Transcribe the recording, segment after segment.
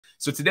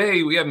So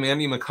today we have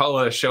Mandy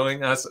McCullough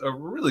showing us a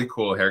really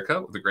cool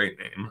haircut with a great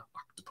name,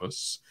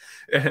 Octopus.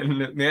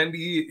 And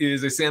Mandy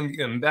is a Sam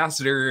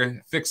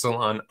ambassador, Fix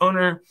Salon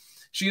owner.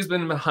 She's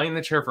been behind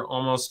the chair for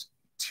almost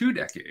 2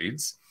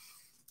 decades.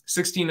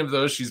 16 of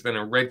those, she's been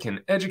a Redken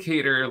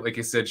educator. Like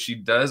I said, she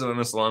does own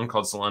a salon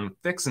called Salon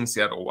Fix in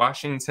Seattle,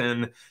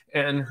 Washington.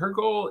 And her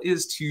goal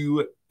is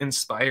to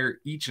inspire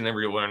each and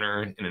every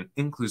learner in an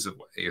inclusive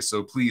way.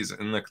 So please,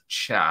 in the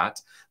chat,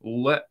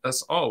 let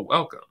us all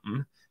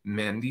welcome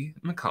Mandy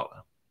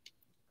McCullough.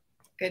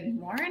 Good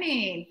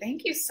morning.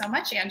 Thank you so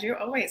much, Andrew.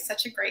 Always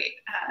such a great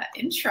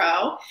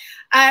intro.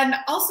 And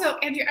also,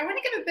 Andrew, I want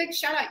to give a big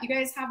shout out. You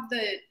guys have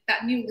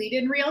that new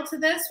lead-in reel to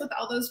this with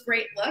all those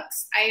great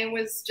looks. I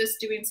was just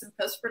doing some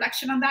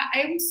post-production on that.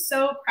 I'm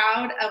so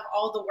proud of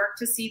all the work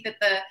to see that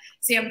the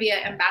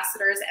Zambia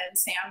ambassadors and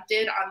Sam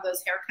did on those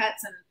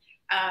haircuts.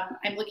 And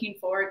I'm looking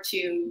forward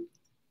to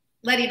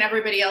letting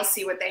everybody else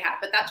see what they have.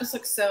 But that just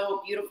looks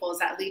so beautiful as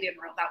that lead-in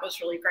reel. That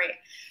was really great.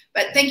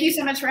 But thank you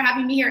so much for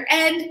having me here.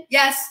 And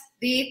yes,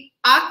 the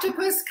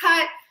octopus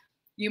cut,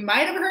 you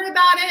might have heard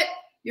about it.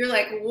 You're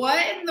like,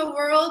 what in the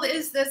world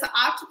is this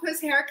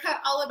octopus haircut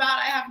all about?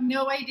 I have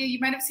no idea. You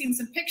might have seen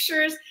some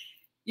pictures.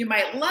 You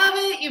might love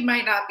it. You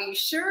might not be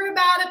sure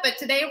about it, but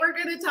today we're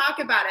going to talk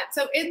about it.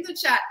 So in the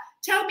chat,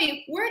 tell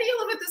me, where do you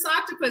live with this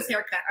octopus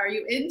haircut? Are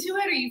you into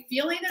it? Are you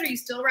feeling it? Are you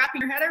still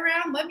wrapping your head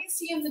around? Let me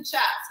see in the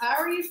chats. How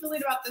are you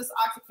feeling about this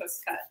octopus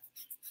cut?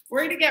 We're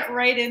going to get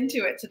right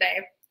into it today.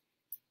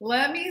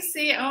 Let me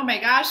see. Oh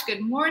my gosh. Good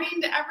morning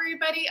to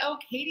everybody. Oh,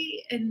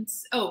 Katie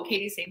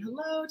Katie's saying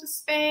hello to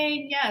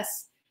Spain.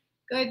 Yes.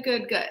 Good,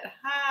 good, good.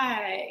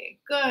 Hi.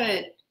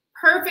 Good.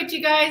 Perfect,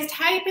 you guys.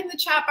 Type in the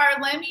chat bar.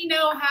 Let me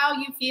know how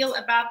you feel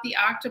about the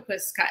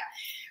octopus cut.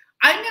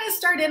 I'm going to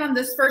start in on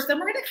this first. Then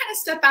we're going to kind of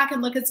step back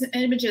and look at some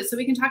images so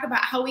we can talk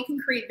about how we can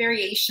create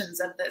variations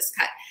of this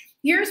cut.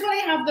 Here's what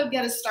I have to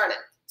get us started.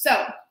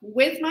 So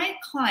with my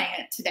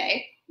client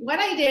today, what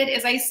I did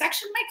is I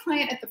sectioned my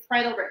client at the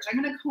parietal ridge.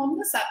 I'm going to comb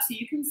this up so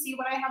you can see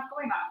what I have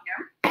going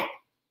on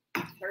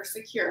here. They're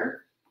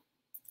secure.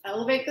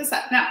 Elevate this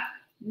up. Now,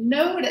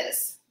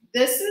 notice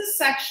this is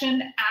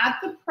sectioned at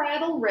the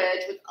parietal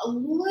ridge with a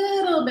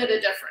little bit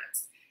of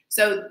difference.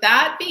 So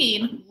that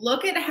being,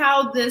 look at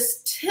how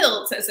this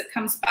tilts as it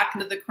comes back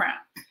into the crown.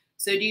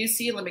 So do you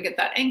see, let me get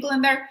that angle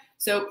in there.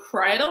 So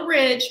parietal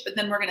ridge, but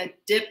then we're going to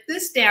dip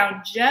this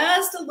down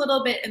just a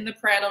little bit in the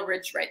parietal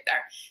ridge right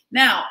there.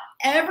 Now,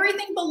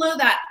 everything below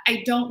that,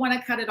 I don't want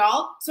to cut it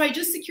all. So I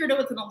just secured it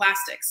with an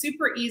elastic,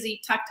 super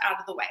easy, tucked out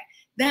of the way.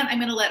 Then I'm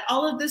going to let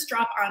all of this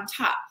drop on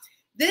top.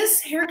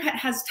 This haircut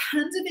has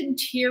tons of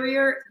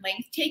interior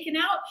length taken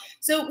out.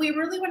 So we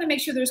really want to make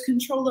sure there's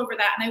control over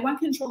that. And I want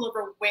control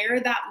over where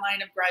that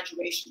line of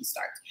graduation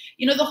starts.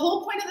 You know, the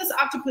whole point of this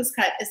octopus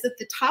cut is that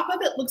the top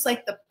of it looks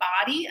like the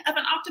body of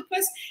an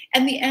octopus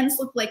and the ends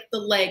look like the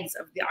legs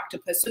of the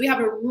octopus. So we have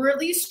a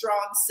really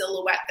strong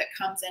silhouette that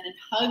comes in and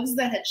hugs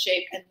the head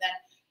shape and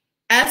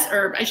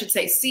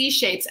then C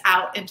shapes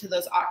out into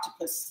those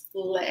octopus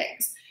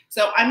legs.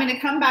 So I'm going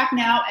to come back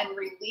now and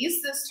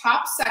release this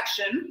top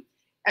section.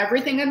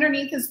 Everything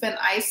underneath has been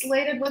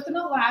isolated with an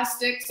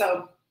elastic,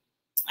 so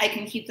I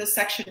can keep this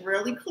section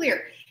really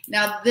clear.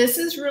 Now, this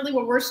is really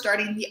where we're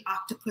starting the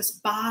octopus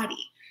body.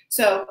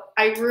 So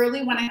I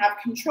really want to have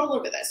control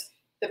over this.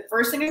 The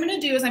first thing I'm going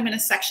to do is I'm going to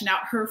section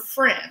out her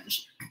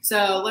fringe.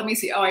 So let me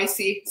see. Oh, I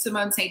see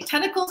Simone saying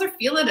tentacles are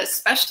feeling,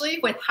 especially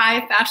with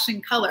high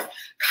fashion color.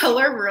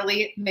 Color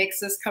really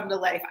makes this come to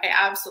life. I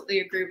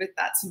absolutely agree with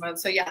that, Simone.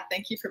 So yeah,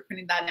 thank you for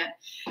putting that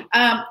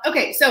in.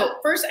 Okay, so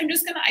first I'm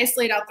just going to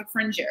isolate out the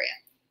fringe area.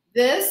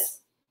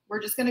 This,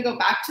 we're just going to go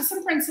back to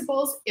some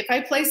principles. If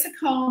I place a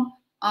comb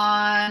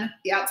on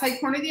the outside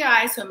corner of the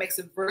eye, so it makes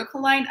a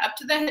vertical line up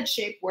to the head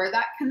shape, where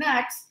that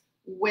connects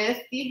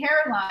with the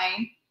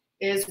hairline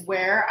is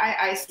where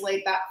I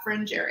isolate that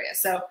fringe area.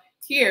 So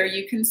here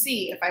you can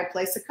see if I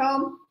place a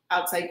comb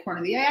outside corner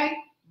of the eye,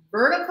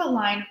 vertical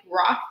line,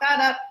 rock that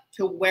up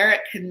to where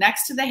it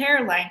connects to the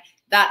hairline.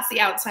 That's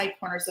the outside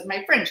corners of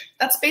my fringe.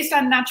 That's based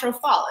on natural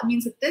fall. It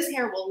means that this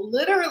hair will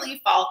literally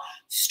fall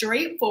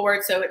straight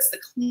forward, so it's the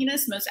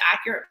cleanest, most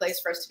accurate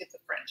place for us to get the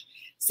fringe.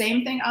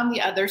 Same thing on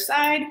the other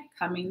side,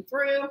 coming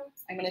through.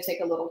 I'm going to take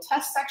a little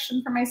test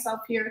section for myself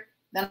here.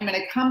 Then I'm going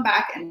to come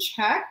back and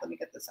check. Let me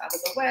get this out of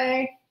the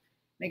way.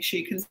 Make sure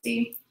you can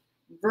see.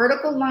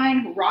 Vertical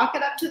line, rock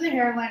it up to the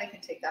hairline. I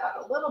can take that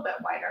out a little bit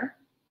wider.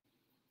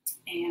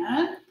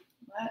 And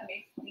let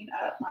me clean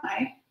up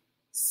my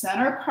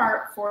center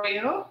part for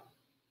you.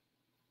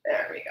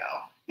 There we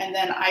go. And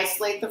then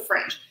isolate the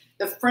fringe.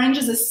 The fringe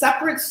is a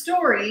separate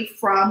story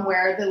from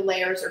where the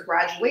layers or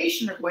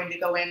graduation are going to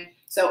go in.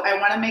 So I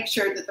want to make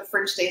sure that the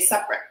fringe stays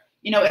separate.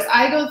 You know, as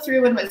I go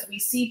through and as we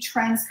see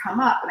trends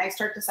come up and I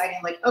start deciding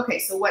like, okay,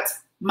 so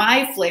what's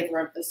my flavor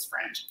of this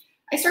fringe?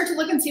 I start to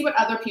look and see what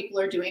other people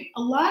are doing.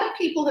 A lot of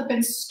people have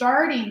been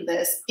starting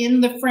this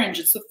in the fringe.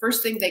 It's the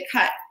first thing they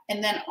cut.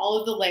 And then all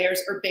of the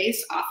layers are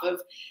based off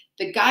of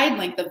the guide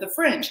length of the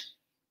fringe.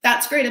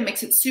 That's great. It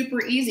makes it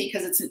super easy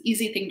because it's an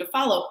easy thing to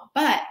follow,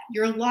 but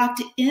you're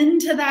locked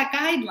into that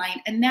guideline.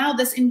 And now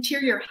this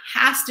interior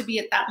has to be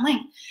at that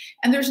length.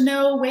 And there's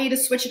no way to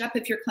switch it up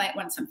if your client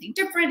wants something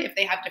different, if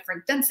they have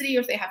different density,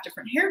 or if they have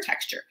different hair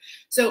texture.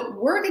 So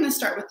we're going to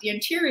start with the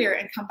interior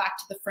and come back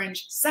to the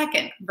fringe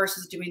second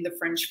versus doing the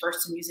fringe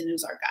first and using it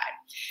as our guide.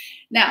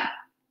 Now,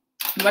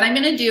 what I'm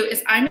going to do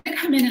is I'm going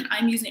to come in and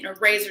I'm using a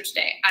razor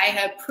today. I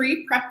have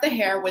pre-prepped the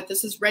hair with,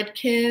 this is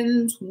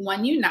Redken's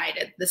One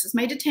United. This is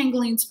my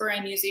detangling spur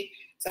I'm using.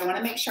 So I want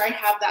to make sure I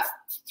have that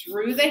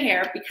through the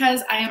hair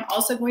because I am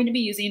also going to be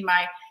using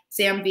my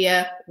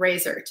Zambia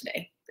razor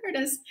today. There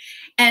it is.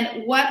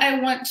 And what I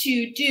want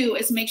to do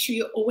is make sure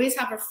you always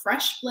have a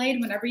fresh blade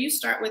whenever you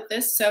start with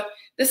this. So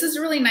this is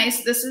really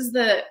nice. This is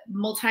the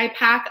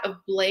multi-pack of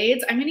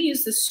blades. I'm going to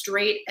use the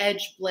straight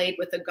edge blade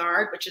with a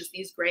guard, which is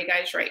these gray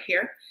guys right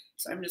here.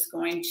 So I'm just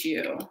going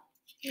to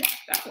lock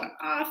that one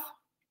off,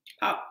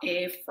 pop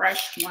a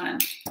fresh one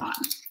on.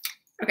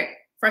 Okay,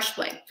 fresh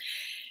blade.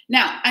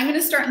 Now I'm going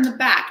to start in the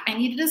back. I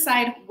need to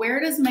decide, where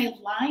does my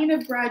line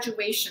of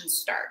graduation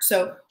start?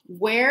 So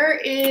where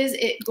is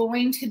it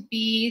going to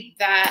be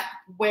that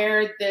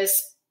where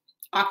this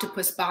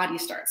octopus body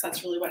starts?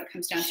 That's really what it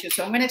comes down to.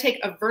 So I'm going to take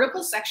a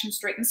vertical section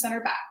straight in center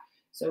back.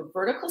 So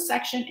vertical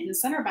section in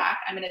center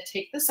back. I'm going to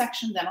take the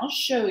section, then I'll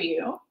show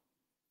you.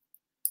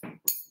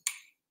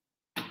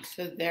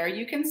 So there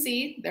you can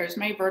see, there's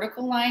my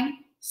vertical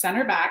line,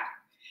 center back.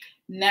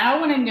 Now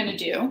what I'm gonna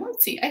do,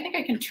 let's see, I think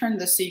I can turn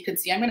this so you can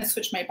see. I'm gonna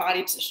switch my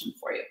body position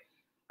for you.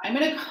 I'm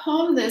gonna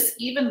comb this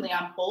evenly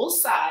on both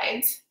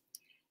sides.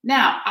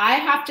 Now I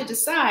have to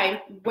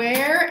decide,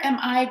 where am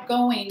I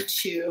going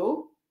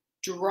to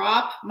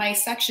drop my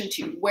section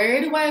to?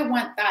 Where do I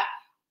want that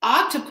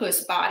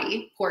octopus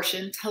body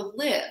portion to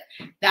live?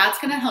 That's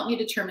going to help me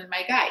determine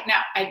my guide.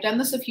 Now, I've done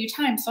this a few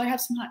times, so I have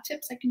some hot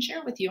tips I can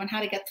share with you on how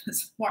to get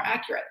this more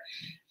accurate.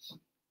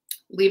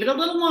 Leave it a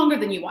little longer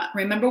than you want.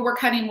 Remember, we're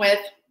cutting with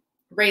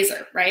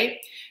razor, right?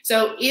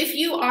 So if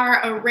you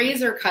are a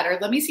razor cutter,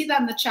 let me see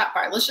that in the chat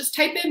bar. Let's just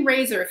type in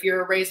razor if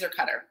you're a razor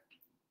cutter.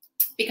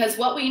 Because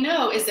what we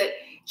know is that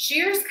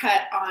shears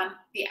cut on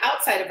the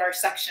outside of our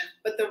section,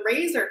 but the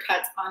razor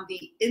cuts on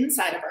the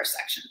inside of our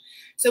section.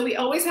 So we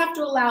always have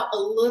to allow a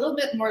little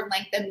bit more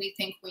length than we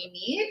think we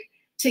need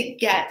to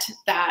get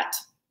that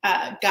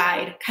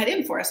guide cut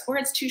in for us, or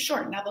it's too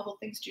short. Now the whole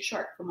thing's too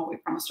short from what we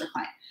promised our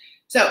client.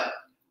 So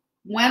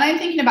when I'm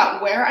thinking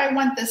about where I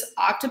want this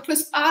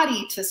octopus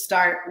body to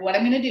start, what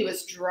I'm going to do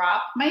is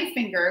drop my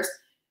fingers.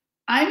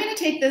 I'm going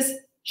to take this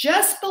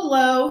just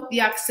below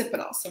the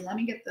occipital. So let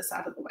me get this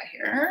out of the way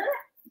here.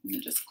 Let me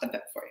just clip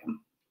it for you.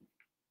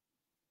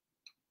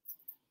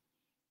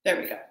 There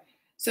we go.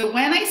 So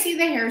when I see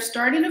the hair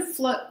starting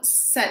to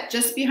set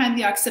just behind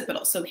the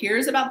occipital, so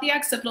here's about the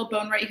occipital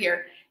bone right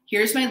here.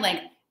 Here's my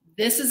length.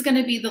 This is going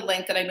to be the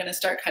length that I'm going to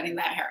start cutting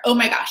that hair. Oh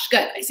my gosh,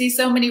 good. I see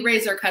so many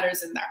razor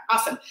cutters in there.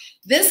 Awesome.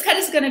 This cut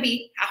is going to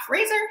be half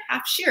razor,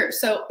 half shear.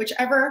 So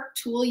whichever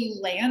tool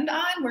you land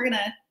on, we're going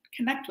to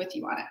connect with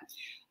you on it.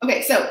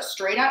 Okay, so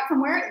straight out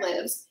from where it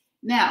lives.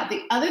 Now,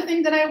 the other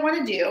thing that I want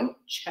to do,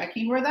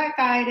 checking where that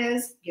guide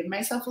is, give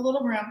myself a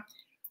little room.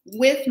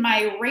 With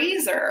my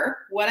razor,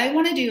 what I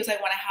want to do is I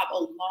want to have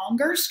a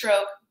longer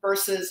stroke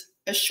versus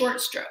a short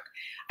stroke.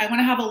 I want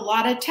to have a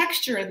lot of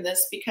texture in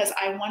this because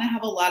I want to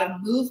have a lot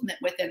of movement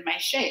within my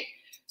shape.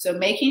 So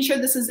making sure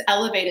this is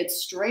elevated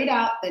straight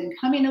out, then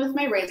coming in with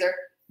my razor,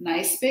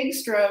 nice big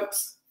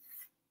strokes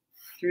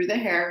through the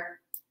hair,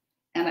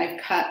 and I've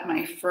cut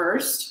my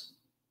first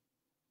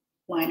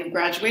line of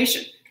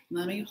graduation.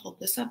 Let me hold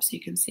this up so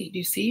you can see. Do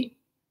you see?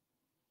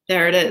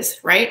 There it is,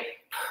 right?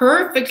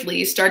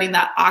 Perfectly starting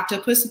that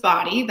octopus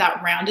body,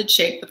 that rounded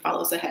shape that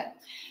follows the head.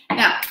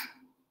 Now,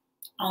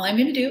 all I'm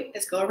going to do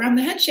is go around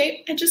the head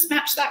shape and just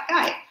match that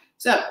guide.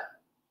 So,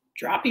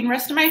 dropping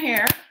rest of my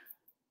hair,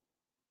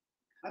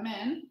 come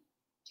in,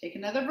 take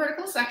another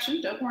vertical section.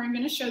 Don't worry, I'm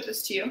going to show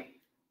this to you.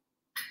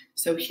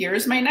 So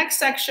here's my next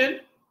section.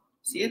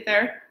 See it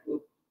there?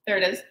 Oop, there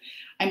it is.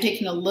 I'm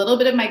taking a little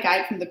bit of my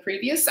guide from the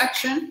previous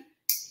section.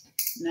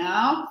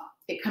 Now,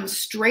 it comes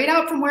straight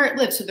out from where it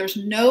lives, so there's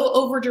no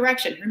over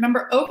direction.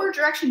 Remember, over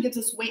direction gives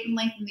us weight and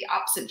length in the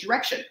opposite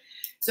direction.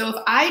 So if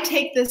I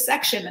take this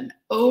section and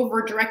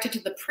over direct it to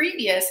the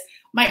previous,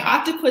 my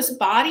octopus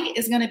body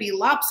is going to be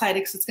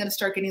lopsided because it's going to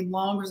start getting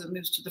longer as it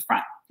moves to the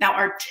front. Now,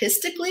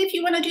 artistically, if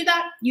you want to do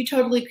that, you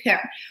totally can.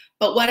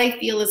 But what I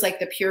feel is like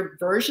the pure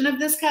version of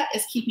this cut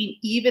is keeping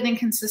even and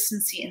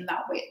consistency in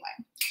that weight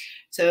line.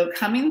 So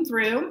coming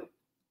through,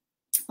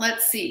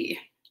 let's see.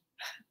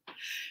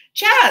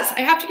 Chaz,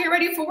 I have to get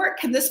ready for work.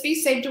 Can this be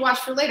saved to watch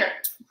for later?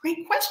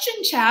 Great question,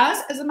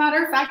 Chaz. As a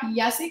matter of fact,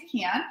 yes, it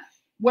can.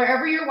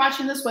 Wherever you're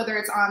watching this, whether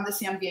it's on the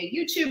Zambia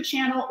YouTube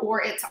channel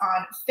or it's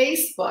on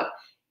Facebook,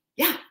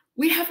 yeah,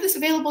 we have this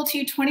available to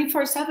you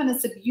 24/7.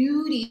 It's the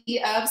beauty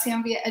of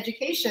Zambia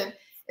education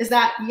is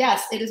that,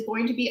 yes, it is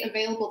going to be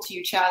available to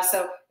you, Chaz.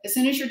 So as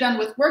soon as you're done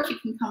with work, you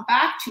can come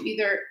back to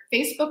either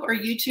Facebook or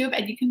YouTube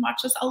and you can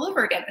watch this all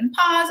over again and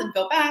pause and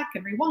go back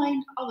and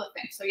rewind, all the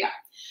things. So yeah.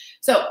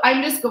 So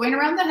I'm just going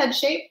around the head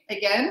shape.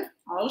 Again,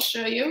 I'll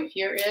show you.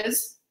 Here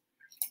is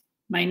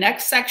my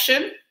next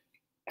section.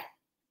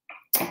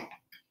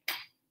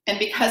 And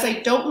because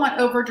I don't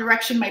want over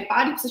direction, my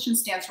body position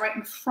stands right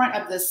in front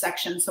of this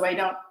section so I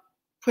don't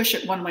push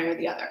it one way or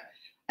the other.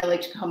 I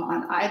like to come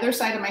on either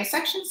side of my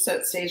section so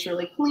it stays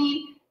really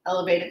clean,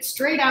 elevate it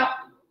straight out,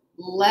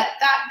 let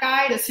that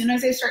guide, as soon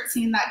as I start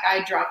seeing that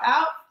guide drop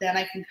out, then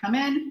I can come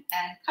in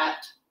and cut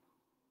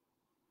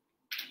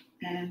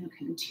and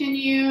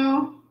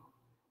continue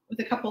with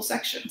a couple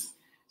sections.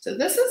 So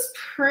this is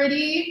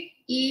pretty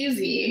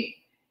easy.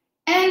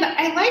 And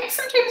I like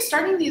sometimes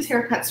starting these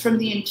haircuts from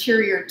the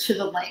interior to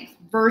the length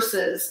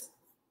versus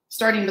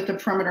starting with the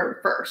perimeter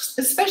first,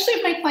 especially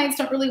if my clients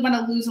don't really want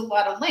to lose a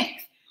lot of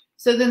length.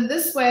 So then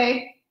this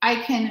way I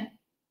can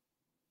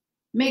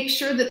make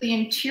sure that the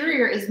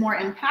interior is more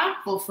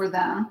impactful for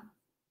them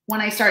when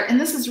I start. And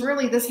this is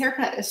really, this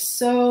haircut is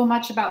so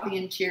much about the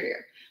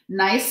interior.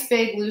 Nice,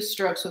 big, loose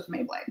strokes with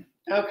my blade.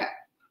 Okay,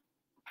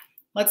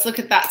 let's look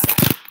at that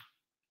side.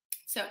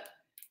 So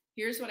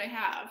here's what I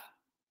have.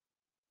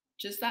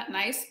 Just that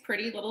nice,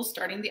 pretty little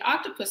starting the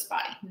octopus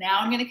body. Now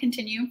I'm going to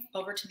continue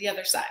over to the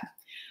other side.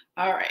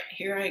 All right,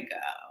 here I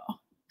go.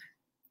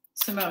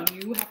 Simone,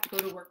 you have to go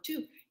to work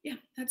too. Yeah,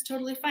 that's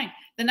totally fine.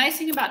 The nice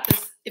thing about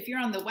this, if you're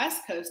on the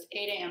West Coast,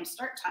 8 a.m.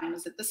 start time,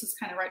 is that this is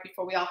kind of right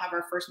before we all have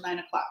our first 9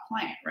 o'clock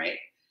client, right?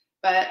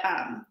 But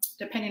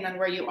depending on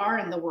where you are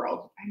in the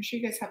world, I'm sure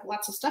you guys have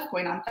lots of stuff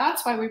going on.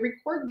 That's why we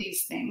record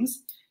these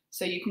things,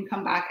 so you can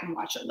come back and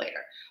watch it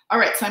later. All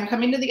right, so I'm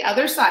coming to the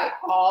other side.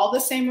 All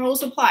the same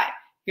rules apply.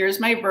 Here's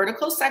my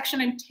vertical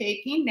section I'm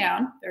taking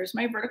down. There's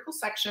my vertical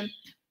section.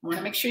 I want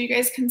to make sure you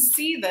guys can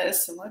see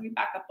this. So let me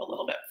back up a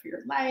little bit for your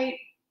light.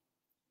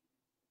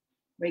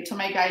 Wait till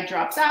my guide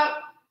drops out.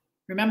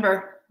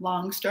 Remember,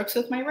 long strokes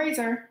with my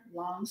razor,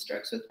 long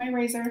strokes with my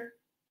razor,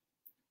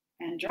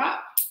 and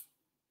drop.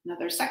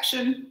 Another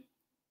section.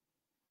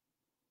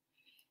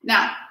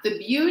 Now, the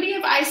beauty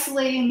of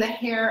isolating the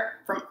hair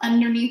from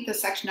underneath the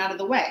section out of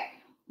the way.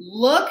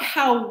 Look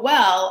how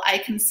well I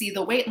can see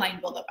the weight line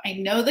build up. I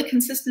know the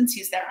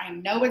consistency is there. I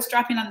know it's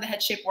dropping on the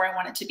head shape where I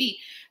want it to be.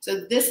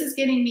 So this is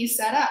getting me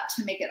set up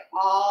to make it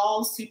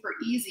all super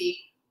easy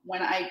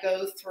when I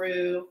go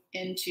through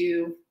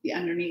into the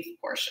underneath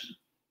portion.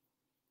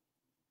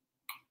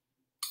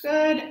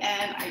 Good,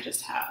 and I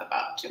just have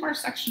about 2 more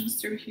sections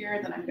through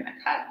here that I'm gonna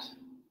cut.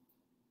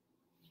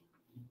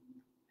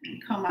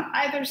 And comb on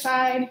either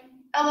side,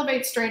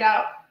 elevate straight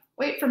out,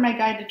 wait for my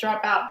guide to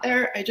drop out.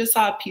 There, I just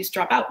saw a piece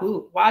drop out.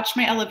 Ooh, watch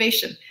my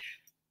elevation.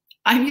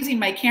 I'm using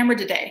my camera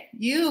today.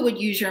 You would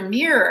use your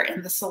mirror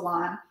in the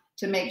salon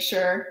to make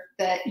sure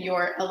that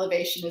your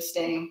elevation is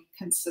staying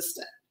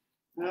consistent.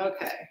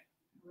 Okay.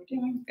 We're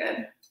doing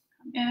good.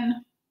 Come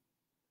in,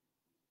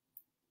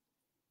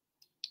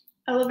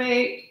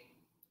 elevate,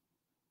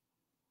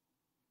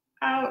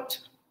 out,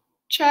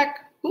 check.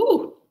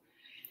 Ooh,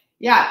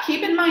 yeah,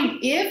 keep in mind,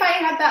 if I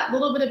had that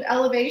little bit of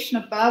elevation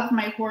above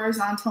my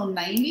horizontal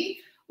 90,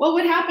 what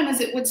would happen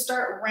is it would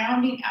start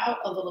rounding out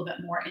a little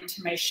bit more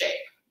into my shape.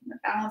 I'm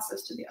gonna balance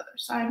this to the other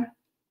side.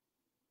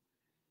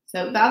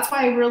 So that's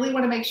why I really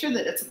want to make sure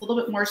that it's a little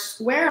bit more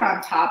square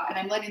on top, and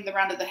I'm letting the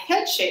round of the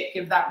head shape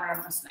give that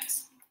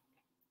roundness.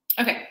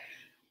 Okay,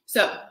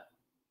 so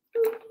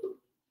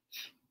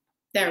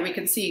there we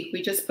can see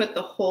we just put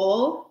the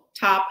whole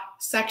top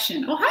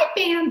section. Oh, hi,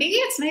 Bandy.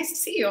 It's nice to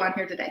see you on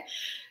here today.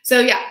 So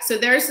yeah, so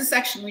there's the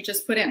section we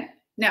just put in.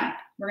 Now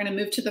we're going to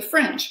move to the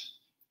fringe.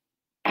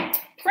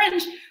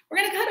 Fringe, we're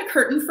going to cut a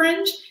curtain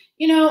fringe.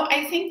 You know,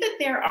 I think that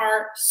there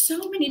are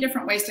so many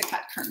different ways to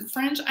cut curtain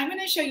fringe. I'm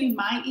going to show you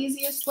my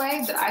easiest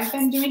way that I've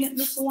been doing it in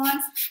the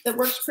salon that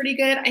works pretty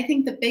good. I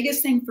think the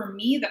biggest thing for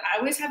me that I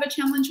always have a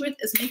challenge with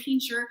is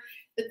making sure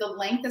that the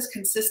length is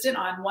consistent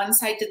on one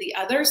side to the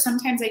other.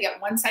 Sometimes I get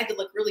one side to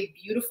look really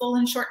beautiful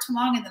and short to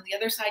long, and then the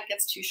other side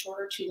gets too short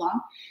or too long.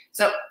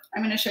 So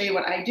I'm going to show you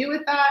what I do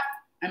with that.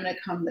 I'm going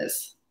to comb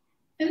this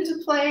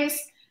into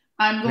place.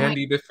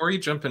 Mandy, before you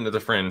jump into the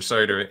fringe,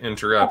 sorry to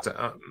interrupt.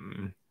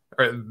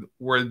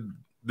 Were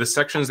the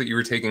sections that you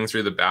were taking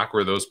through the back,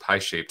 were those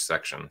pie-shaped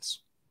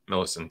sections?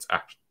 Millicent's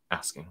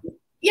asking.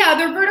 Yeah,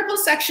 they're vertical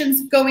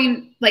sections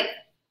going like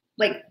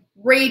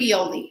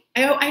radially.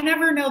 I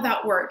never know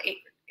that word.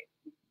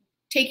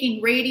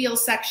 Taking radial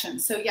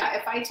sections. So yeah,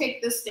 if I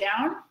take this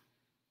down,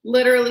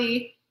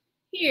 literally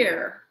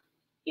here,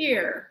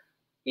 here,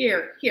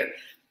 here, here.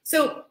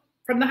 So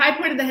from the high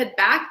point of the head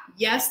back,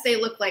 yes, they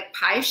look like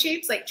pie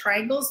shapes, like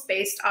triangles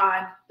based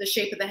on the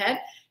shape of the head.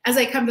 As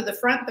I come to the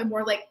front, they're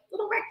more like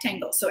little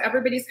rectangles. So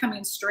everybody's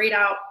coming straight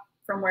out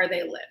from where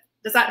they live.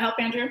 Does that help,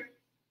 Andrew?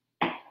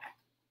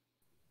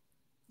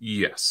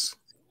 Yes.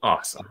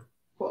 Awesome.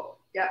 Cool.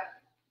 Yep.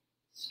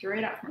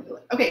 Straight out from where they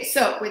live. Okay,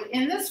 so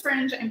within this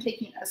fringe, I'm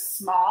taking a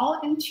small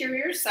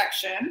interior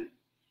section,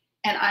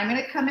 and I'm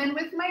going to come in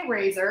with my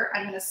razor.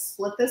 I'm going to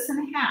split this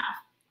in half.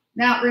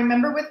 Now,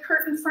 remember with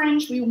curtain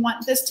fringe, we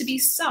want this to be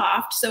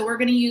soft. So we're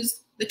gonna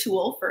use the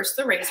tool, first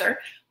the razor,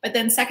 but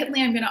then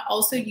secondly, I'm gonna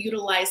also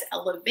utilize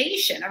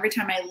elevation. Every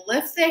time I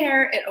lift the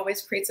hair, it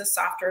always creates a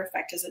softer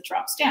effect as it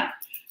drops down.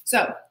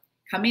 So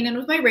coming in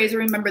with my razor,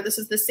 remember this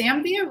is the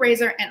Sam Via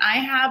razor, and I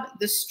have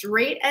the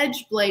straight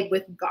edge blade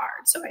with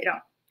guard, so I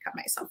don't cut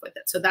myself with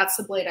it. So that's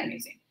the blade I'm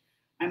using.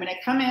 I'm gonna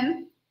come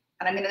in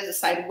and I'm gonna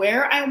decide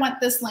where I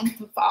want this length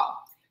to fall.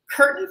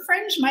 Curtain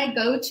fringe, my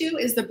go-to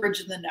is the bridge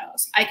of the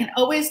nose. I can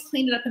always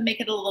clean it up and make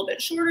it a little bit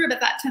shorter,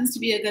 but that tends to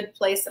be a good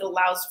place that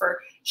allows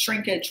for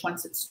shrinkage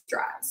once it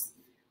dries.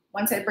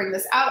 Once I bring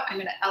this out, I'm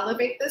gonna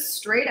elevate this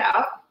straight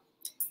out,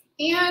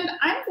 and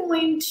I'm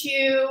going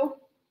to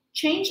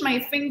change my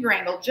finger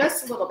angle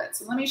just a little bit.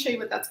 So let me show you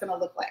what that's gonna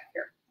look like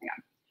here. Hang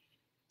on.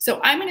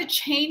 So I'm gonna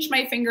change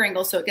my finger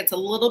angle so it gets a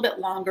little bit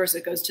longer as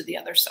it goes to the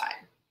other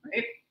side,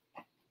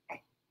 right?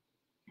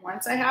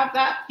 Once I have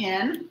that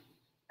in,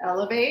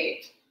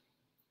 elevate.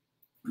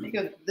 Let me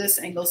go this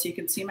angle so you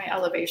can see my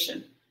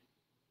elevation.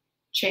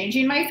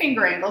 Changing my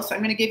finger angle. So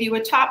I'm going to give you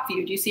a top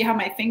view. Do you see how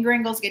my finger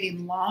angle is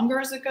getting longer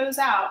as it goes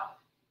out?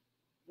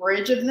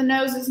 Bridge of the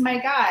nose is my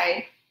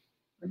guide.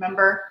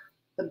 Remember,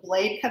 the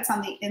blade cuts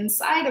on the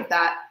inside of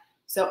that.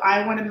 So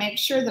I want to make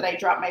sure that I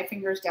drop my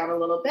fingers down a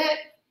little bit,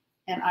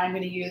 and I'm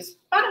going to use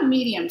about a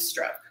medium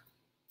stroke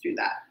through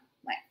that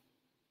length.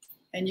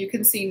 And you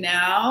can see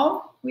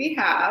now we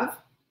have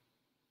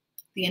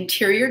the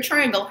interior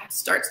triangle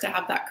starts to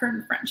have that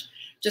curtain fringe.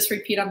 Just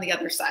repeat on the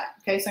other side.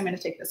 Okay, so I'm going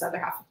to take this other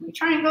half of my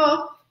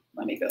triangle.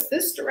 Let me go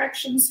this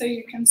direction so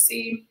you can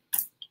see.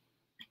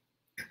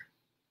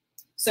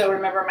 So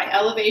remember, my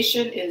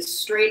elevation is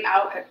straight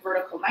out at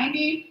vertical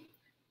 90.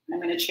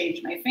 I'm going to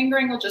change my finger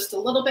angle just a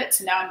little bit.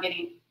 So now I'm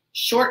getting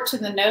short to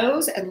the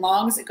nose and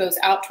long as it goes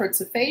out towards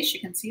the face. You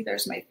can see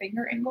there's my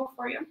finger angle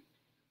for you.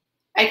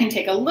 I can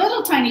take a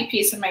little tiny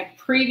piece in my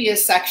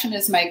previous section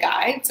as my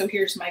guide. So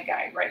here's my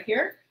guide right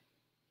here.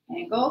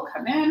 Angle,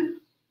 come in.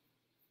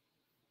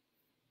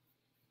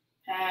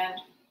 And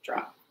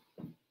drop.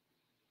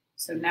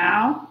 So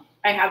now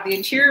I have the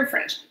interior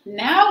fringe.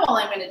 Now all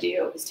I'm going to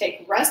do is take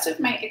the rest of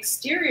my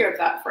exterior of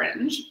that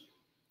fringe.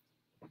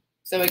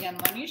 So again,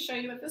 let me show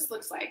you what this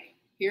looks like.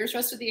 Here's the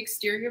rest of the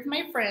exterior of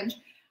my fringe.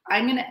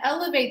 I'm going to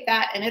elevate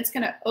that, and it's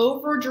going to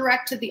over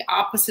direct to the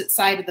opposite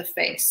side of the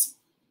face.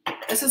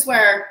 This is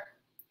where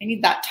I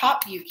need that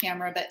top view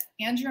camera, but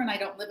Andrew and I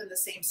don't live in the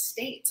same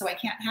state, so I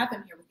can't have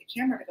him here with the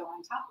camera to go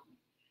on top of me.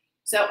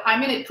 So I'm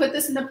going to put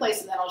this into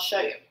place, and then I'll show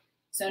you.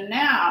 So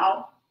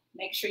now,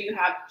 make sure you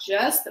have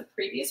just the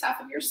previous half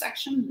of your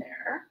section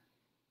there.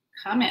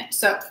 Come in.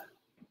 So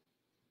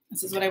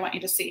this is what I want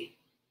you to see.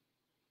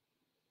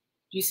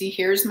 You see,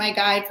 here's my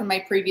guide from my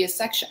previous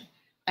section.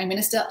 I'm going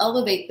to still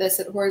elevate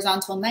this at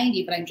horizontal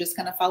 90, but I'm just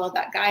going to follow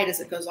that guide as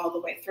it goes all the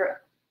way through.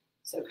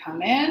 So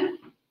come in,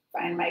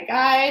 find my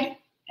guide,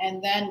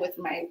 and then with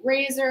my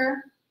razor,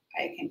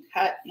 I can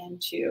cut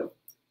into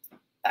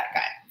that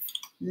guide.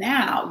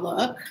 Now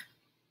look.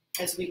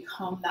 As we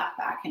comb that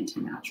back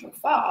into natural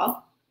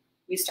fall,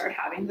 we start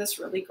having this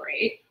really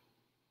great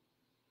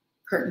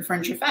curtain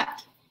fringe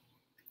effect.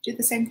 Do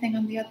the same thing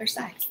on the other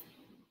side.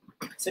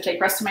 So take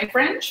rest of my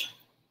fringe,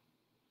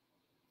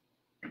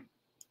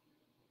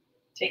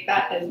 take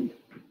that and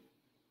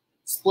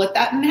split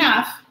that in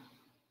half,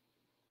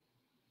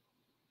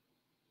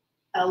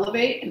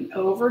 elevate and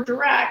over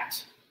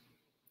direct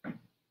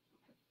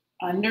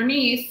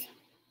underneath.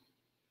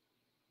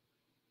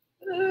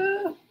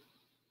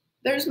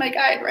 There's my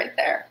guide right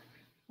there.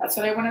 That's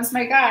what I want as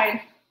my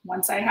guide.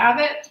 Once I have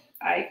it,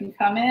 I can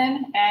come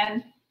in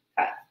and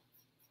cut.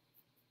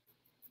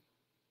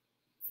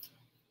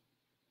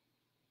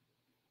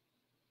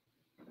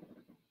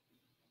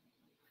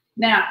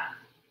 Now,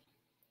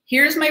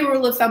 here's my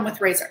rule of thumb with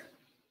razor.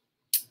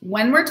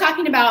 When we're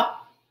talking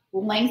about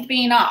length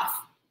being off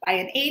by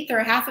 1/8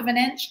 or 1/2 of an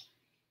inch,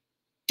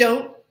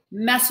 don't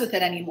mess with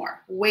it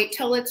anymore. Wait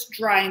till it's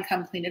dry and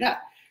come clean it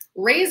up.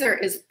 Razor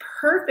is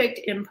perfect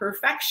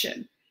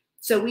imperfection.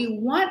 So we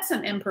want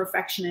some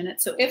imperfection in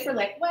it. So if we're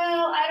like,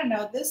 well, I don't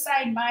know, this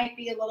side might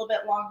be a little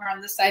bit longer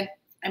on this side,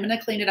 I'm going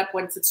to clean it up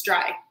once it's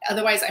dry.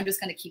 Otherwise, I'm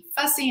just going to keep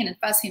fussing and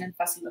fussing and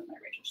fussing with my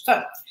razor.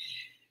 So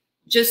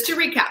just to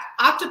recap,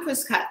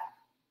 octopus cut,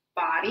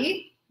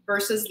 body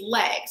versus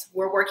legs.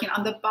 We're working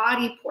on the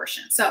body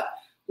portion. So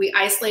we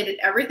isolated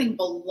everything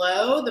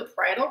below the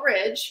parietal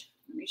ridge.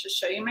 Let me just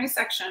show you my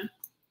section.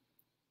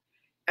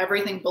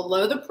 Everything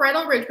below the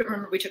parietal ridge, but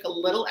remember we took a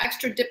little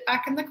extra dip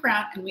back in the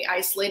crown and we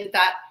isolated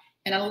that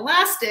in an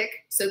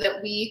elastic so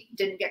that we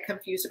didn't get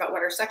confused about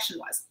what our section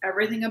was.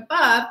 Everything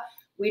above,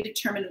 we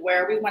determined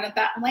where we wanted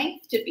that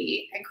length to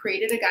be and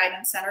created a guide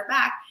in center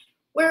back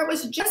where it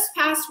was just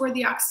past where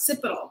the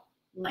occipital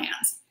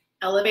lands.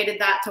 Elevated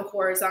that to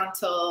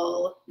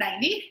horizontal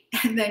 90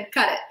 and then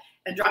cut it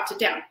and dropped it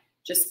down.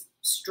 Just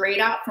straight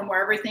out from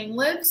where everything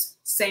lives,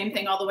 same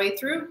thing all the way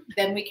through.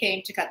 Then we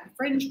came to cut the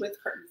fringe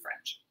with curtain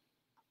fringe.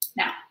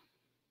 Now,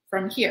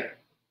 from here,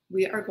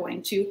 we are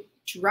going to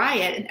dry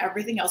it and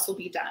everything else will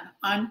be done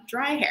on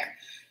dry hair.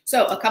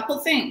 So a couple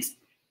things.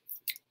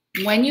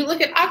 When you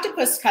look at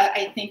octopus cut,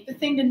 I think the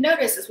thing to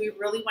notice is we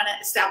really want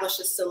to establish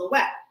a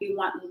silhouette. We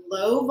want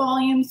low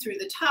volume through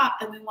the top,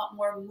 and we want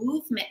more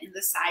movement in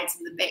the sides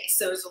and the base.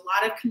 So there's a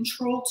lot of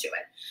control to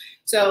it.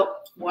 So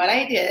what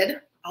I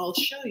did, I'll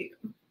show you.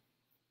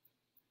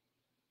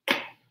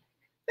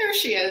 There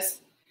she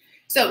is.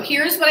 So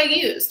here's what I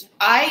used.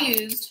 I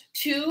used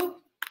 2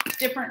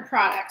 different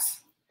products.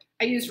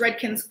 I used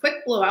Redken's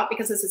Quick Blowout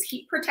because this is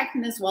heat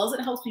protectant as well as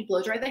it helps me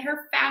blow dry the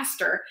hair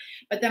faster.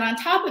 But then on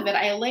top of it,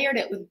 I layered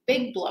it with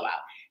Big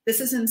Blowout. This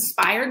is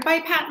inspired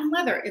by patent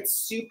leather. It's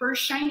super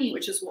shiny,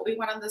 which is what we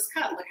want on this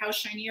cut. Look how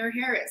shiny our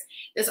hair is.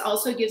 This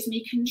also gives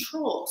me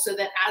control so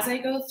that as I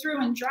go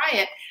through and dry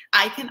it,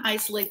 I can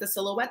isolate the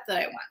silhouette that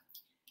I want.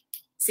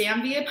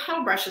 Sam Via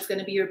Paddle Brush is going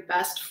to be your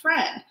best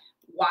friend.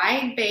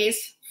 Wide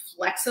base,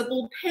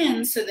 flexible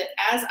pins so that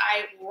as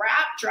I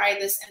wrap dry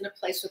this into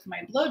place with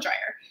my blow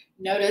dryer,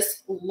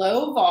 notice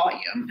low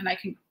volume, and I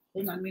can,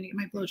 hold on, I'm gonna get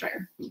my blow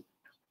dryer.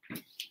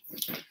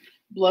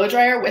 Blow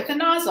dryer with a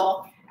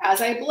nozzle.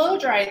 As I blow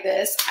dry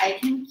this, I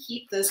can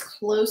keep this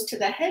close to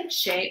the head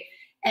shape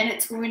and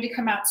it's going to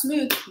come out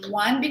smooth.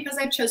 1, because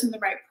I've chosen the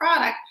right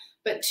product,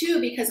 but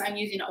 2, because I'm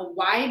using a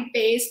wide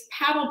base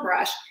paddle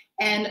brush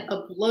and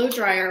a blow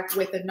dryer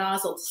with a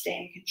nozzle to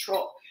stay in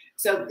control.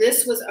 So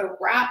this was a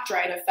wrap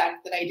dried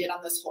effect that I did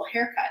on this whole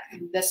haircut,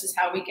 and this is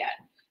how we get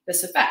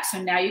this effect.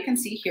 So now you can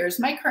see here's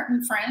my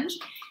curtain fringe,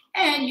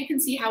 and you can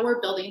see how we're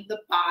building the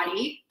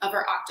body of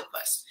our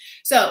octopus.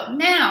 So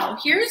now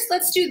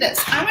let's do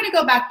this. I want to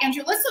go back,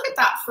 Andrew, let's look at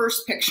that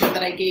first picture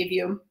that I gave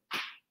you.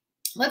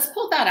 Let's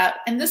pull that up.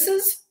 And this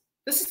is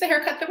the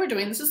haircut that we're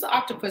doing. This is the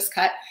octopus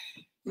cut.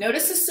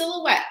 Notice the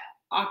silhouette,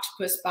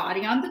 octopus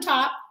body on the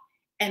top,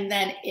 and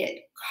then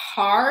it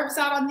carves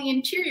out on the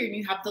interior and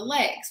you have the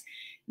legs.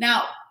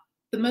 Now,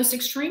 the most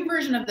extreme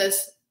version of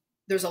this,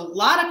 there's a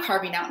lot of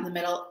carving out in the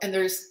middle and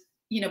there's,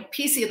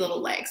 piecey little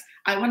legs.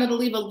 I wanted to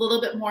leave a little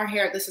bit more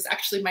hair. This is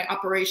actually my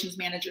operations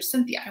manager,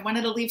 Cynthia. I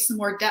wanted to leave some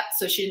more depth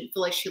so she didn't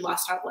feel like she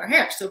lost all her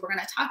hair. So we're going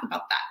to talk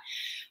about that.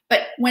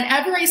 But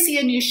whenever I see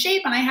a new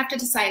shape and I have to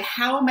decide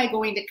how am I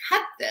going to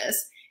cut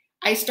this,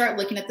 I start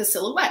looking at the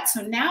silhouette.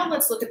 So now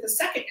let's look at the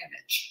second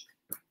image.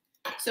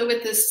 So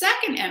with the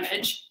second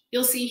image,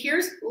 you'll see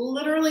here's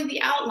literally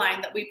the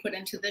outline that we put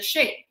into this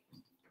shape.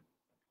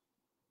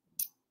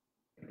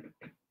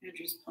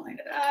 Andrew's pulling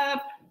it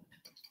up.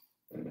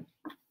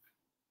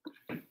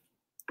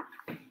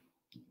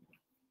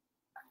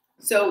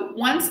 So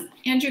once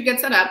Andrew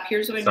gets it up,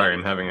 here's what I'm Sorry,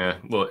 I'm having a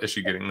little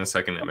issue getting the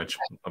second image.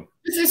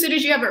 As soon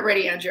as you have it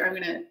ready, Andrew,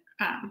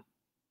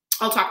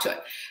 I'll talk to it.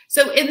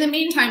 So in the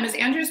meantime, as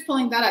Andrew's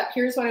pulling that up,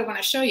 here's what I want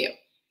to show you.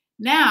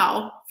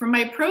 Now, from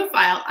my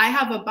profile, I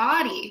have a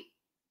body,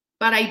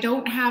 but I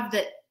don't have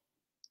the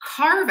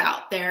carve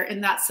out there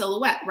in that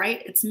silhouette,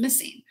 right? It's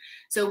missing.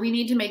 So we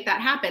need to make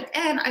that happen.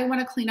 And I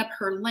want to clean up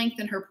her length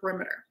and her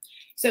perimeter.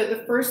 So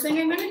the first thing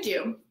I'm going to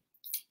do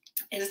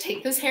is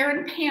take this hair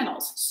in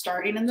panels,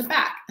 starting in the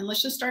back. And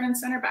let's just start in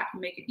center back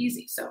and make it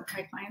easy. So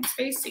my client's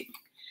facing.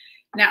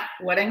 Now,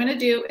 what I'm going to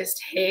do is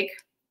take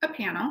a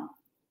panel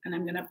and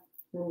I'm going to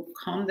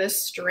comb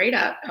this straight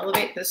up,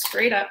 elevate this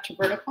straight up to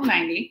vertical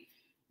 90.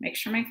 Make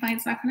sure my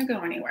client's not going to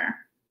go anywhere.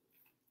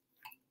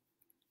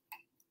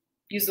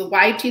 Use the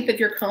wide teeth of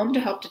your comb to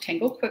help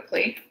detangle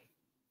quickly.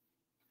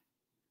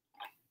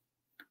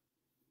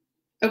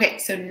 Okay,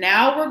 so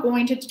now we're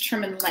going to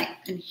determine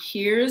length. And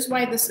here's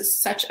why this is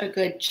such a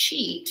good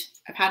cheat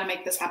of how to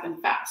make this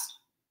happen fast.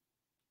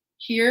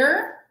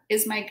 Here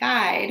is my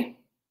guide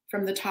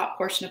from the top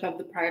portion above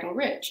the parietal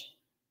ridge.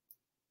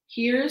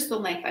 Here's the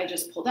length I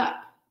just pulled up.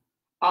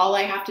 All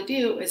I have to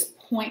do is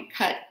point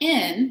cut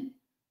in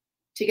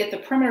to get the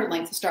perimeter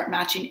length to start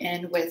matching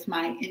in with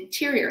my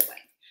interior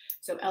length.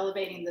 So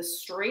elevating this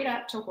straight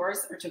up to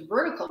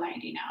vertical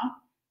 90 now.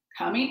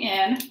 Coming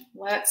in,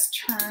 let's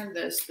turn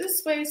this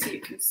way so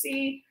you can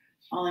see.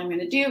 All I'm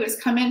gonna do is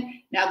come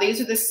in. Now these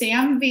are the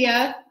Sam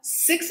Via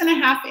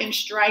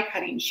 6.5-inch dry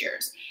cutting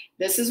shears.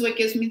 This is what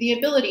gives me the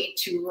ability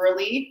to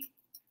really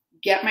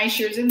get my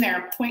shears in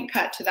there and point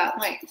cut to that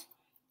length.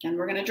 And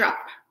we're gonna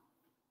drop.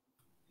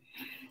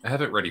 I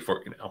have it ready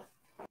for you now.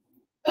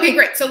 Okay,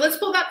 great. So let's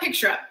pull that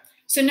picture up.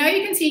 So now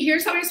you can see,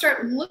 here's how I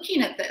start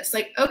looking at this.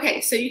 Like, okay,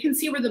 so you can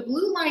see where the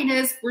blue line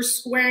is, we're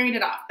squaring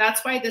it off.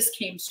 That's why this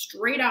came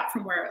straight out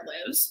from where it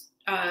lives.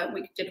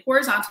 We did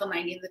horizontal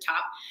 90 in the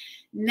top.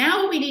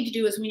 Now what we need to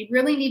do is we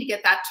really need to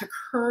get that to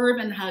curve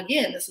and hug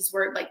in. This is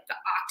where like the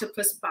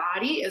octopus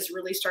body is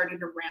really starting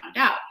to round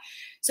out.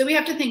 So we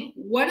have to think,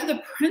 what are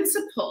the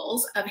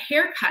principles of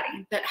hair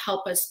cutting that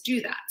help us do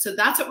that? So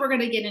that's what we're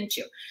gonna get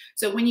into.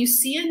 So when you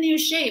see a new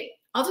shape,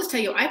 I'll just tell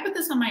you, I put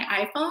this on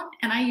my iPhone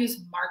and I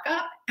use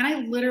markup and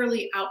I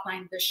literally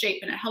outline the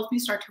shape and it helps me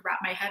start to wrap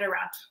my head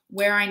around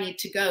where I need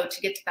to go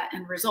to get to that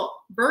end result.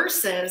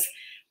 Versus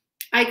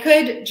I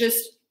could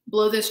just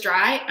blow this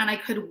dry and I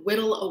could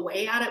whittle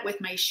away at it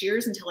with my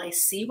shears until I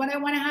see what I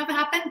want to have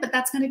happen, but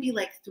that's going to be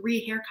like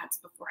 3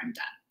 haircuts before I'm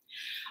done.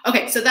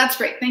 Okay, so that's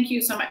great. Thank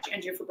you so much,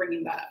 Andrew, for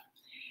bringing that up.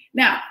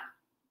 Now,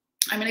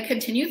 I'm going to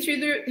continue through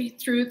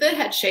the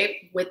head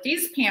shape with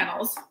these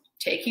panels.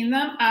 taking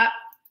them up,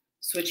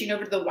 switching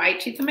over to the wide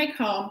teeth of my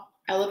comb,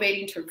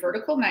 elevating to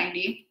vertical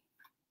 90,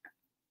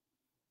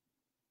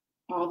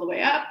 all the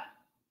way up.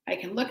 I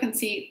can look and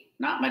see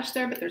not much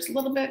there, but there's a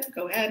little bit.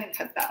 Go ahead and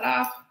cut that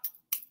off.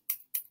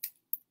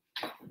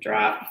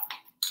 Drop,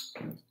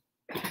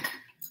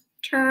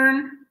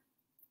 turn,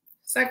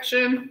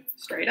 section,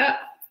 straight up.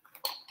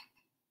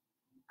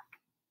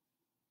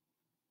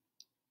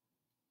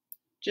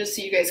 Just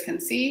so you guys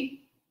can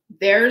see,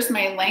 there's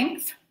my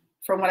length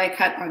from what I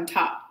cut on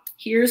top.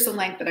 Here's the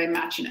length that I'm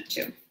matching it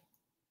to.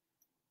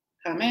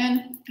 Come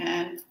in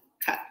and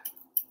cut.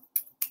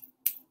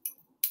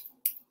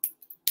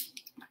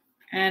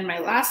 And my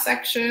last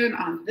section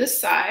on this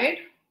side.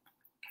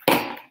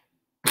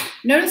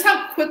 Notice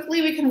how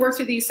quickly we can work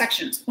through these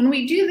sections. When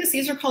we do this,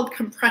 these are called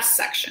compressed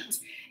sections.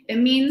 It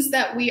means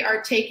that we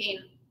are taking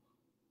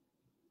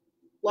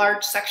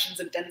large sections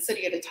of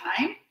density at a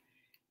time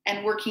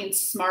and working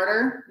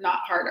smarter, not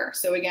harder.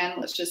 So again,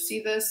 let's just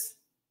see this.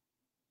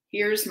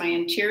 Here's my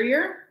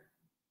interior.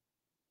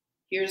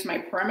 Here's my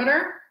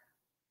perimeter.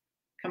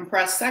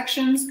 Compressed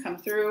sections, come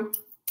through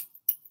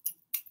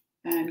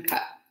and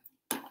cut.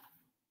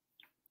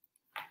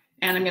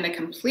 And I'm going to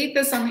complete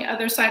this on the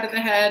other side of the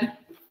head.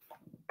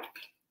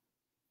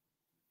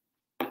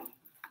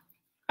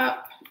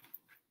 Up.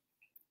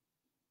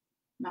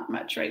 Not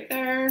much right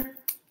there.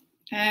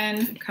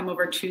 And come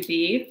over to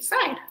the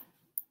side.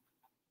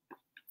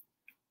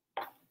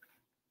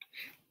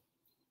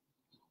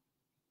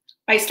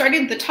 By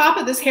starting at the top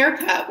of this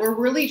haircut, we're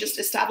really just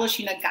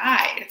establishing a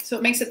guide. So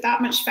it makes it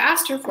that much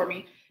faster for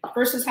me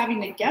versus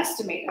having to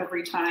guesstimate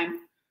every time,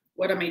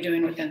 what am I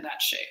doing within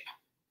that shape?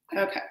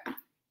 Okay.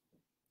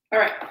 All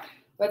right,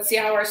 let's see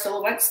how our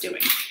silhouette's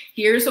doing.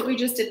 Here's what we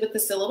just did with the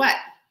silhouette.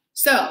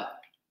 So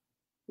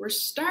we're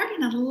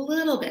starting a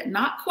little bit,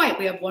 not quite.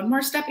 We have one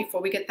more step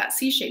before we get that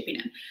C shaping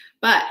in,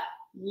 but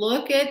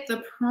look at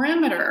the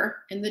perimeter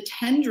and the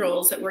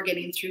tendrils that we're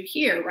getting through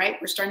here, right?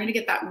 We're starting to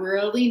get that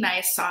really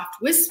nice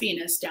soft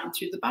wispiness down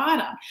through the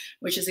bottom,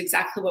 which is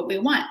exactly what we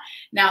want.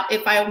 Now,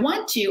 if I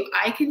want to,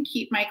 I can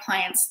keep my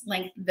client's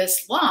length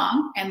this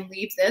long and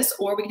leave this,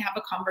 or we can have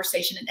a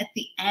conversation. And at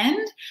the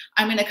end,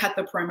 I'm going to cut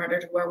the perimeter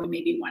to where we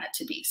maybe want it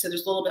to be. So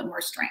there's a little bit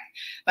more strength,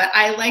 but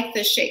I like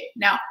this shape.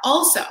 Now,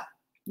 also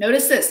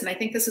notice this, and I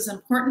think this is an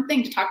important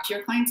thing to talk to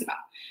your clients about.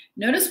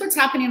 Notice what's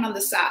happening on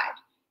the side.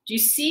 Do you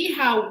see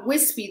how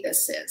wispy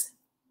this is?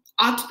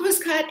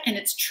 Octopus cut in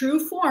its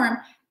true form,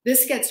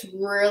 this gets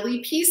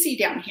really piecey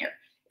down here.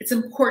 It's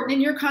important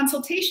in your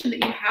consultation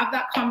that you have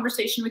that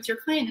conversation with your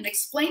client and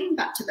explain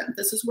that to them.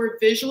 This is where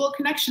visual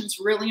connection is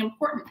really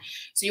important.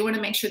 So you want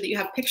to make sure that you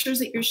have pictures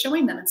that you're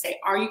showing them and say,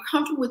 are you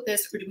comfortable with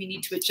this, or do we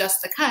need to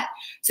adjust the cut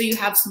so you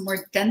have some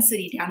more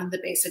density down in the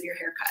base of your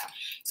haircut?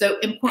 So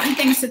important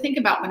things to think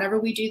about whenever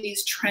we do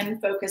these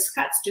trend-focused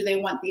cuts. Do they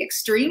want the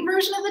extreme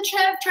version of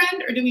the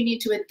trend, or do we need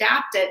to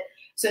adapt it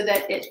so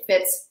that it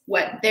fits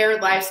what their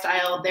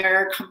lifestyle,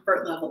 their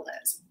comfort level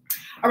is?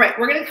 All right,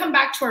 we're going to come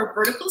back to our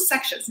vertical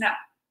sections. Now,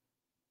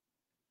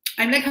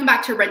 I'm going to come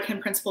back to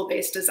Redken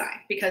principle-based design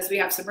because we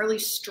have some really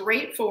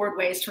straightforward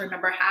ways to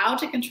remember how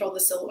to control the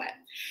silhouette.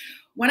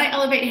 When I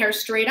elevate hair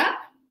straight up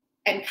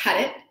and cut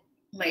it,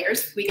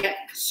 layers, we get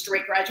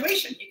straight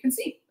graduation. You can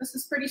see this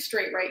is pretty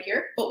straight right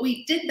here, but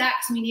we did that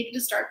because we needed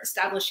to start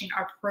establishing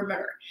our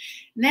perimeter.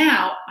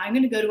 Now I'm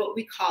going to go to what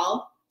we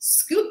call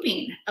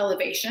scooping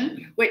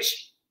elevation,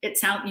 which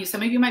some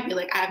of you might be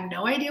like, I have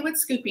no idea what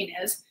scooping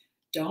is.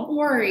 Don't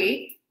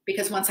worry,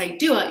 because once I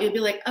do it, you'll be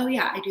like, oh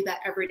yeah, I do that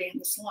every day in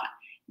the salon.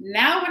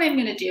 Now what I'm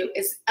going to do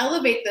is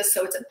elevate this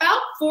so it's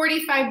about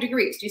 45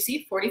 degrees. Do you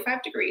see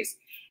 45 degrees?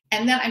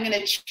 And then I'm going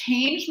to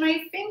change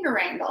my finger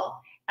angle,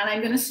 and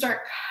I'm going to start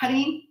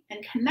cutting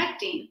and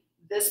connecting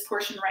this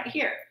portion right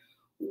here.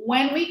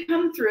 When we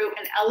come through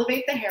and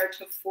elevate the hair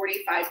to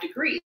 45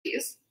 degrees,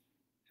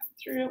 come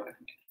through, I'm going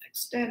to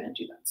extend and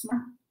do that some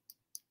more.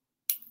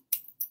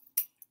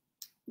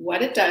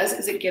 What it does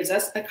is it gives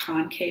us a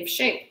concave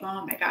shape.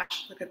 Oh my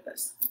gosh, look at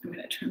this. I'm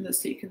going to turn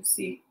this so you can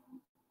see.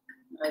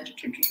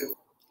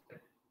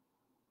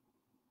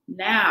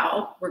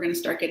 Now we're going to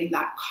start getting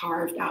that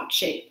carved out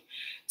shape.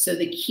 So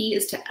the key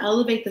is to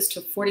elevate this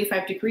to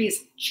 45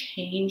 degrees,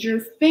 change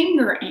your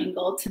finger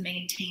angle to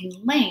maintain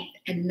length,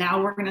 and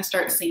now we're going to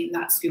start seeing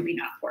that scooping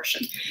out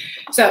portion.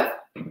 So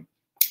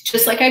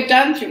just like I've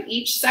done through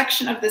each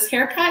section of this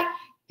haircut,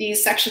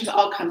 these sections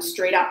all come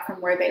straight out from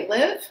where they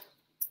live.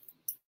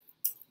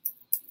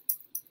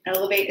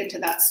 Elevate into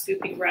that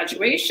scooping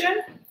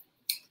graduation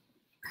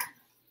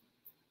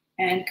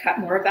and cut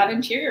more of that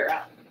interior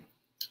out.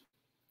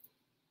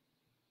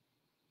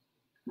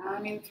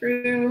 Coming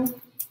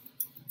through,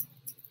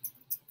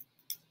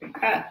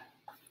 cut.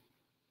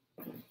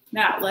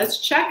 Now let's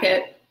check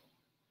it.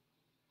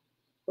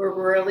 We're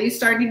really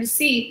starting to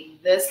see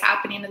this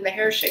happening in the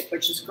hair shape,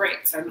 which is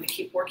great. So I'm going to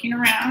keep working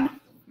around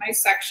my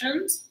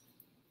sections.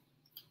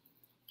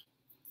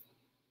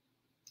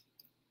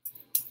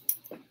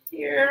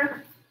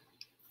 Here.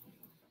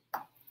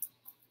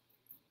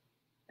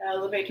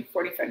 Elevate to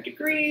 45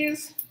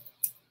 degrees.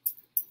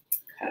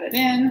 Cut it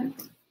in.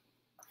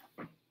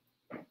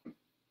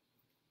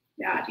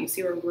 Yeah, do you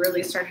see we're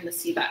really starting to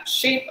see that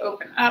shape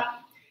open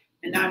up?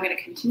 And now I'm going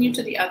to continue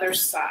to the other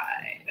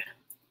side.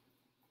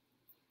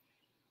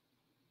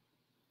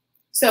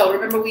 So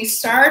remember, we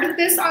started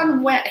this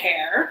on wet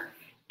hair,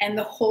 and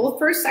the whole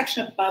first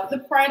section above the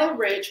parietal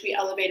ridge, we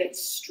elevated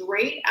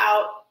straight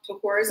out to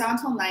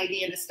horizontal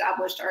 90 and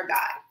established our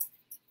guide.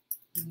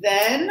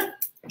 Then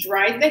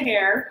dried the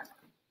hair,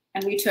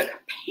 and we took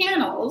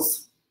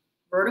panels,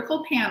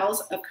 vertical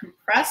panels of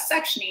compressed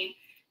sectioning,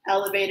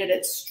 elevated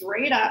it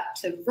straight up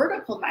to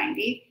vertical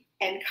 90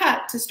 and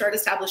cut to start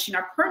establishing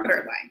our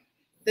perimeter line.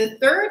 The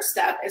third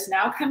step is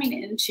now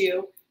coming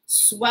into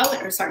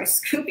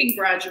scooping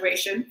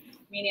graduation,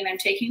 meaning I'm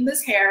taking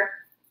this hair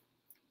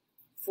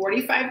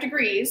 45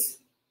 degrees,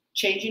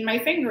 changing my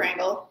finger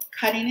angle,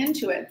 cutting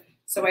into it,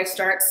 so I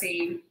start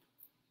seeing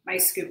my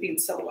scooping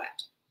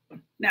silhouette.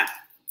 Now,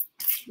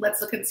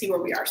 let's look and see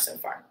where we are so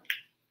far.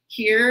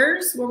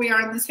 Here's where we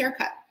are in this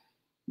haircut.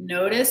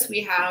 Notice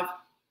we have,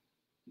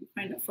 let me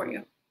find it for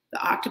you,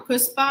 the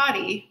octopus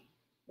body,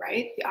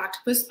 right? The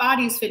octopus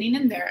body is fitting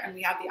in there, and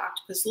we have the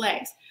octopus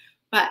legs.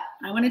 But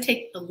I want to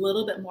take a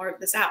little bit more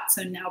of this out.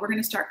 So now we're going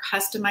to start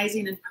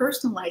customizing and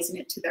personalizing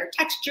it to their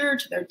texture,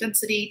 to their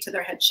density, to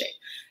their head shape.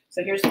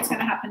 So here's what's going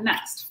to happen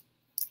next.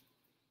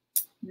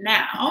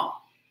 Now,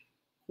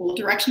 cool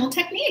directional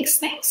techniques.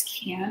 Thanks,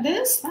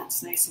 Candace.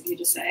 That's nice of you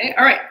to say.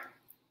 All right.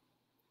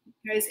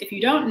 Guys, if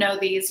you don't know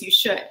these, you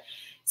should.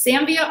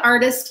 Samvia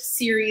Artist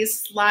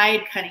Series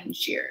slide cutting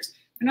shears.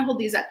 I'm going to hold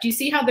these up. Do you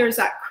see how there's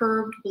that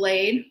curved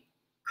blade?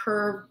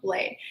 Curved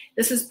blade.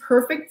 This is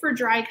perfect for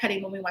dry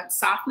cutting when we want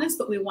softness,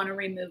 but we want to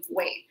remove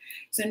weight.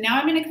 So now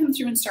I'm going to come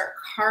through and start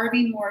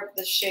carving more of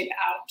the shape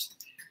out.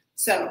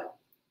 So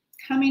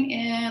coming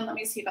in, let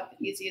me see about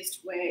the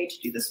easiest way to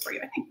do this for you.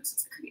 I think this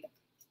is creative.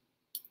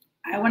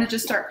 I want to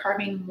just start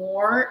carving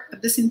more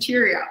of this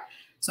interior out.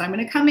 So I'm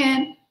going to come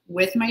in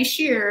with my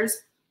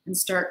shears and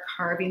start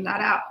carving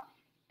that out.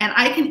 And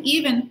I can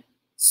even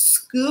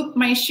scoop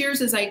my shears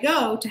as I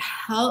go to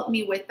help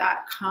me with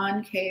that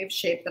concave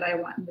shape that I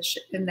want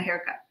in the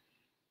haircut.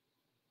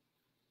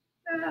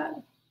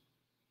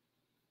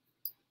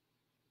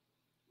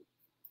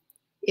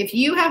 If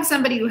you have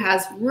somebody who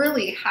has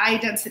really high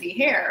density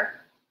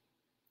hair,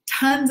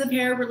 tons of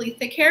hair, really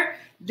thick hair,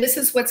 this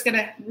is what's going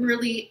to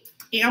really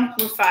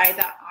amplify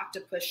that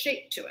octopus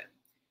shape to it.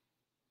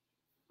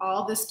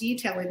 All this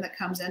detailing that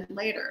comes in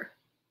later.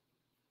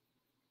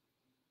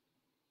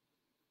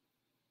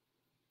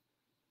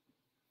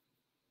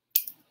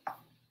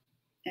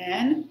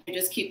 And I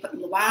just keep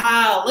putting,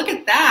 wow, look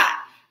at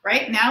that.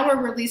 Right now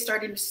we're really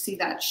starting to see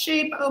that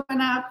shape open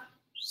up.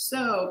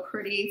 So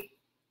pretty.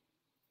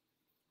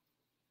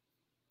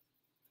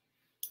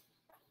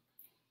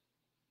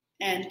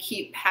 And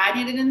keep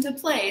patting it into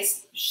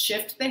place.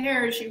 Shift the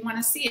hair as you want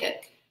to see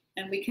it.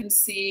 And we can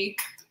see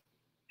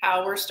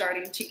how we're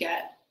starting to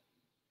get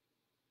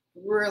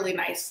really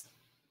nice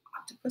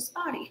octopus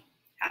body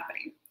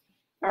happening.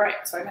 All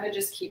right, so I'm going to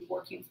just keep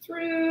working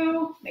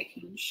through,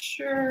 making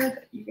sure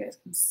that you guys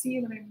can see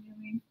what I'm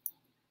doing.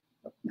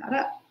 Open that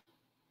up.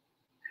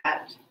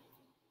 Cut.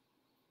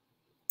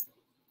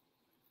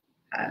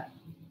 Cut.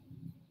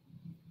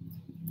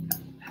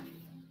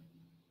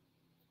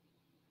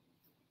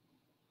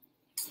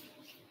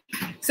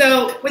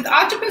 So with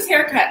Octopus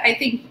Haircut, I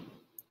think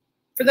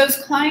for those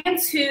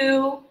clients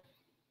who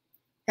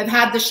have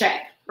had the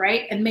shag,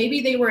 right? And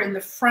maybe they were in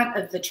the front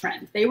of the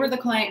trend. They were the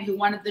client who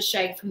wanted the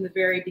shag from the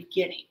very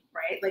beginning,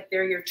 right? Like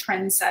they're your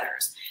trend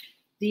setters.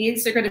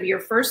 These are going to be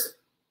your first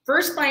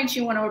clients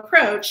you want to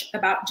approach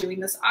about doing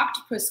this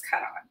octopus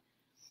cut on.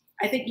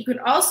 I think you could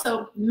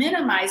also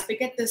minimize but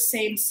get the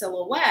same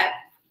silhouette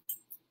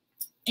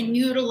in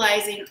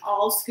utilizing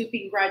all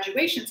scooping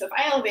graduation. So if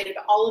I elevated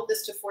all of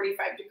this to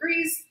 45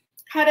 degrees,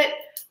 cut it,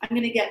 I'm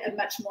going to get a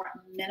much more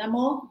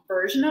minimal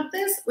version of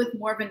this with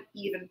more of an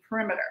even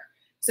perimeter.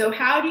 So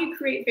how do you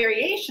create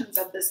variations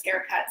of this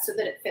haircut so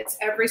that it fits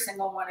every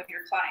single one of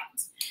your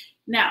clients?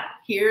 Now,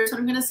 here's what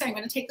I'm going to say. I'm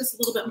going to take this a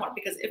little bit more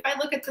because if I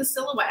look at the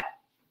silhouette,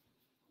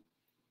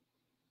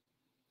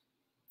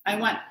 I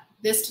want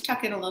this to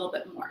tuck in a little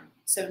bit more.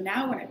 So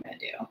now what I'm going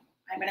to do,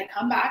 I'm going to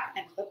come back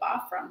and clip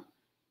off from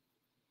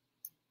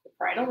the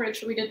parietal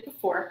ridge that we did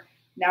before.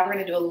 Now we're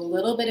going to do a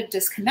little bit of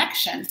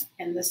disconnection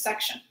in this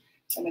section.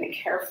 So I'm going to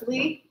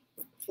carefully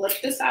flip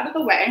this out of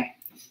the way.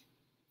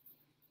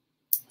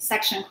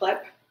 Section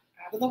clip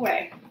out of the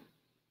way.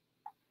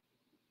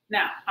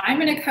 Now I'm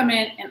going to come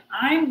in and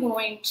I'm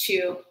going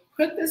to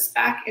put this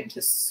back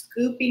into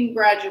scooping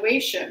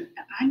graduation,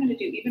 and I'm going to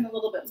do even a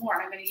little bit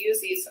more. I'm going to use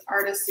these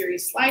Artist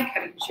Series slide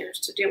cutting shears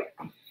to do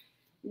it.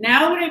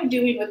 Now what I'm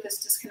doing with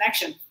this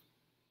disconnection,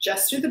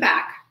 just through the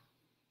back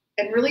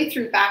and really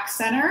through back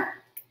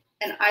center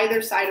and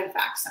either side of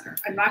back center.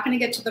 I'm not going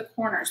to get to the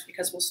corners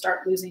because we'll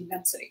start losing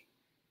density.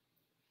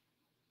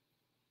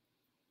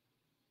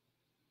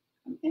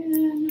 Come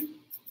in.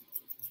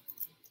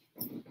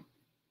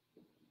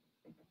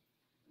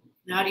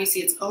 Now do you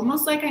see it's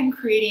almost like I'm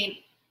creating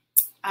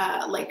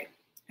like,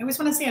 I always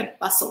want to say a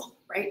bustle,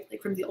 right?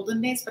 Like from the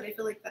olden days, but I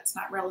feel like that's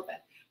not relevant.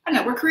 I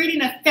don't know, we're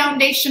creating a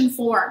foundation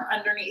form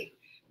underneath.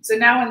 So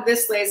now when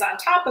this lays on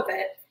top of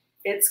it,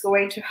 it's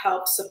going to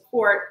help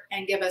support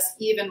and give us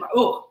even more.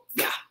 Oh,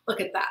 yeah,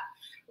 look at that,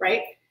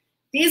 right?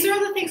 These are all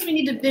the things we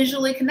need to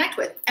visually connect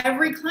with.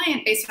 Every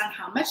client, based on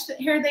how much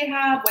hair they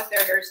have, what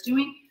their hair is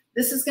doing,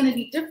 this is going to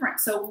be different.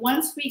 So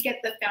once we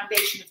get the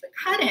foundation of the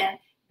cut in,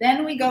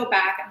 then we go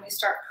back and we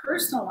start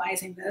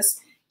personalizing this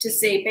to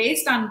say,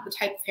 based on the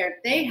type of hair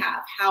they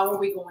have, how are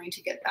we going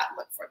to get that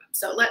look for them?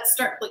 So let's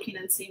start looking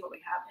and seeing what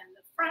we have in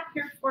the front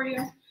here for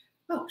you.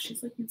 Oh,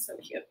 she's looking so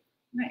cute.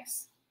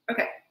 Nice.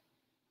 Okay.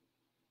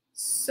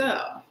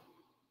 So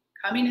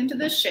coming into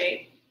this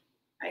shape,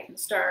 I can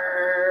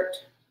start,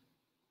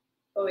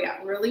 oh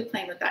yeah, really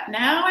playing with that.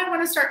 Now I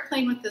want to start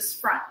playing with this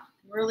front,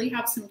 really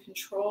have some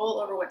control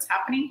over what's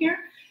happening here.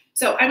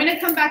 So I'm going to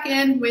come back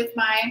in with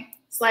my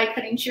slide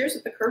cutting shears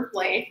with the curved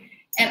blade,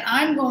 and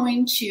I'm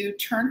going to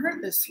turn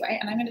her this way,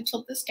 and I'm going to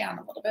tilt this down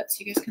a little bit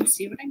so you guys can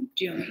see what I'm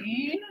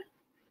doing.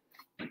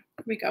 Here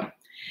we go.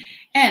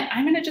 And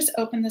I'm going to just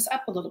open this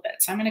up a little bit.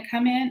 So I'm going to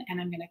come in and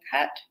I'm going to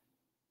cut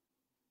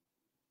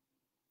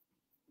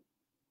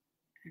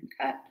and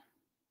cut.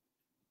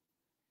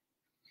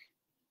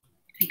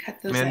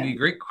 Cut those Mandy, in.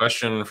 great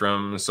question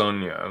from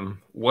Sonia.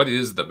 What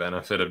is the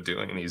benefit of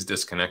doing these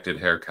disconnected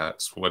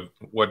haircuts?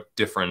 What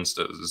difference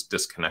does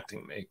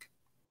disconnecting make?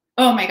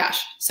 Oh my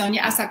gosh,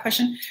 Sonia asked that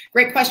question.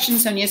 Great question,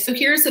 Sonia. So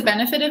here's the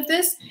benefit of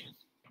this.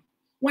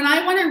 When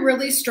I want a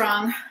really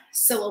strong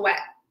silhouette,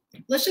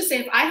 let's just say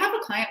if I have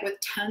a client with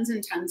tons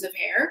and tons of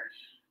hair,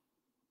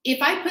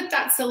 if I put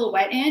that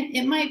silhouette in,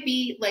 it might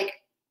be like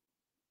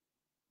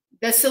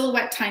the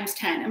silhouette times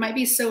 10. It might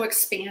be so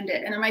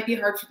expanded and it might be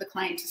hard for the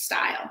client to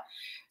style.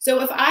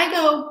 So if I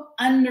go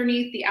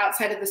underneath the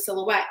outside of the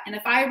silhouette and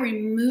if I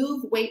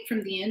remove weight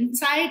from the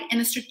inside in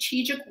a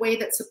strategic way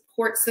that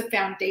supports the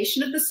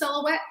foundation of the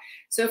silhouette,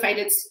 so if I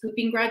did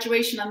scooping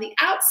graduation on the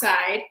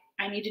outside,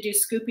 I need to do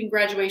scooping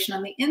graduation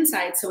on the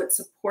inside so it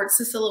supports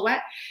the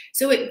silhouette.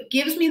 So it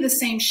gives me the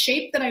same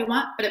shape that I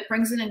want, but it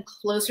brings it in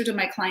closer to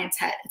my client's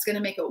head. It's going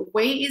to make it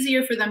way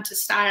easier for them to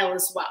style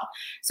as well.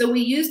 So we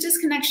use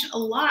disconnection a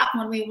lot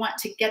when we want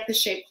to get the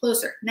shape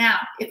closer. Now,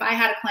 if I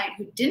had a client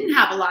who didn't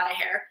have a lot of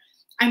hair,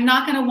 I'm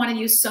not going to want to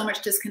use so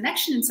much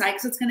disconnection inside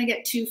because it's going to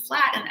get too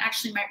flat and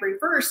actually might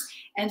reverse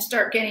and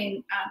start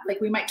getting,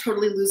 like we might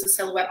totally lose the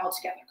silhouette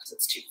altogether because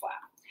it's too flat.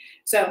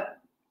 So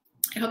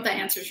I hope that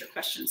answers your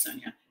question,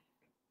 Sonia.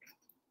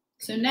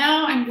 So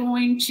now I'm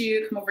going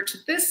to come over to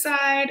this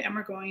side and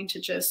we're going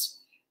to just,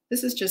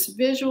 this is just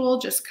visual,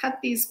 just cut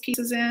these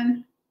pieces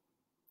in.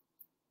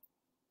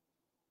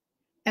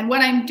 And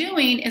what I'm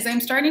doing is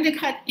I'm starting to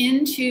cut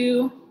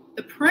into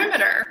the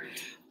perimeter,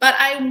 but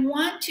I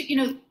want to, you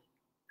know,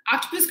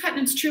 Octopus cut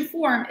in its true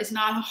form is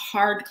not a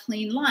hard,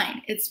 clean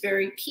line. It's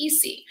very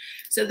piecey.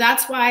 So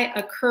that's why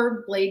a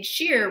curved blade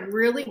shear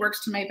really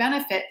works to my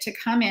benefit to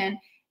come in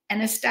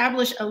and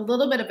establish a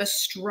little bit of a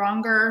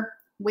stronger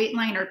weight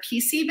line or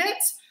piecey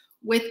bits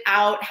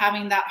without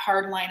having that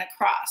hard line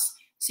across.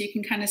 So you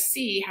can kind of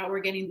see how we're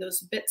getting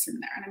those bits in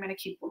there. And I'm going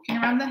to keep working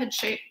around the head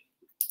shape.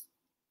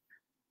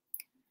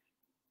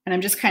 And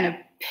I'm just kind of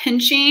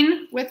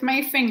pinching with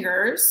my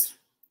fingers.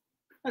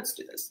 Let's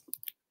do this.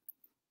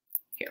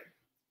 Here.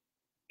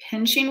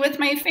 Pinching with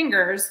my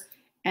fingers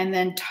and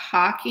then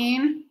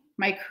tocking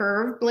my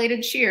curved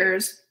bladed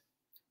shears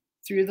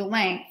through the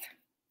length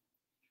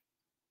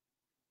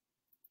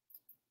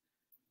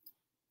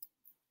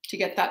to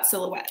get that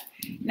silhouette.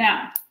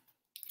 Now,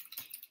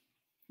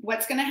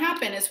 what's going to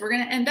happen is we're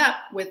going to end up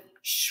with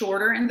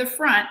shorter in the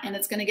front and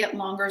it's going to get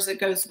longer as it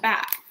goes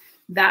back.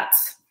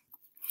 That's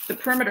the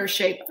perimeter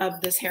shape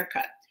of this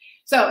haircut.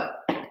 So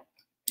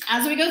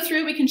as we go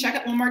through, we can check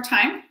it one more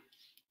time.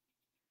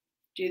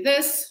 Do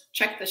this,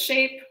 check the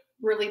shape,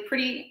 really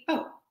pretty.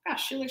 Oh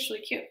gosh, she looks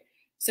really cute.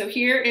 So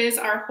here is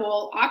our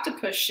whole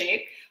octopus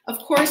shape. Of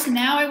course,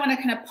 now I want to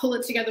kind of pull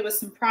it together with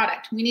some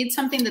product. We need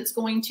something that's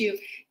going to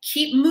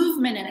keep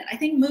movement in it. I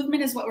think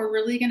movement is what we're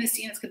really going to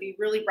see, and it's going to be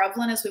really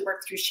prevalent as we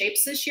work through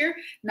shapes this year.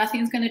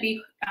 Nothing's going to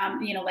be,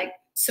 you know, like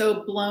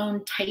so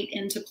blown tight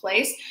into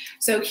place.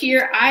 So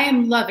here I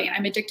am loving,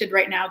 I'm addicted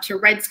right now to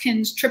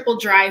Redken's Triple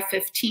Dry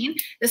 15.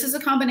 This is a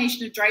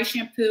combination of dry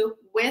shampoo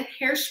with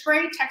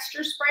hairspray,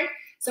 texture spray.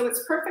 So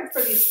it's perfect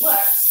for these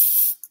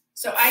looks.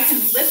 So I can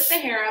lift the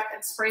hair up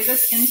and spray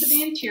this into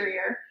the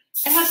interior.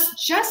 It has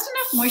just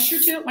enough moisture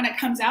to it when it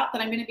comes out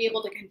that I'm going to be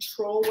able to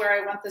control where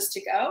I want this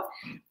to go.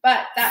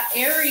 But that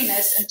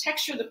airiness and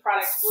texture of the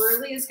product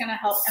really is going to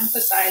help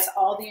emphasize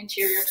all the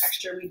interior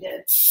texture we did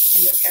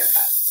in this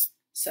haircut.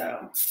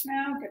 So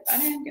now get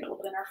that in, get a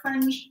little bit in our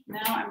fringe.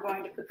 Now I'm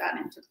going to put that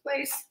into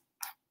place.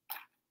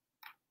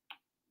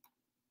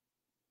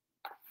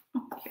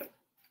 Oh, cute.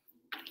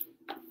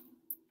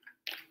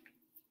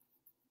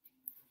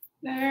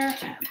 There,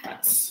 and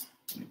let's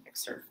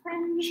fix her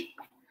fringe.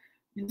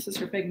 And this is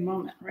her big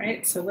moment,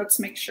 right? So let's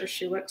make sure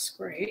she looks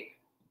great.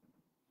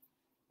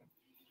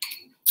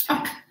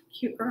 Oh,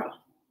 cute girl.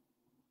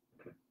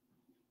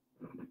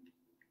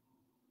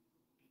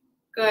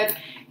 Good.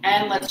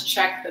 And let's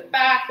check the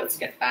back. Let's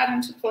get that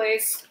into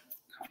place.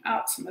 Come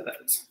out some of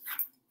those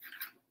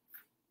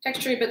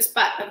texture bits,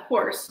 but of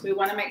course we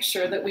want to make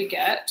sure that we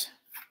get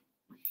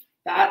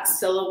that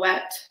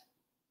silhouette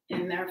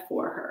in there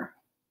for her.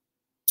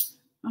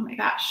 Oh my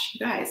gosh,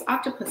 you guys,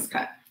 octopus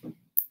cut.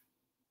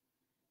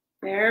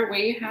 There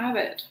we have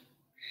it.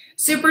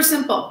 Super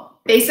simple.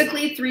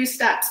 Basically 3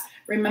 steps.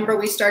 Remember,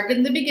 we started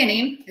in the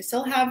beginning. I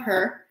still have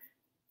her.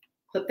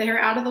 Clip the hair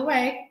out of the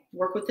way.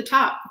 Work with the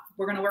top.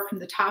 We're going to work from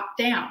the top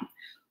down.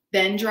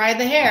 Then dry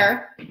the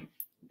hair.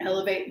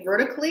 Elevate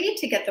vertically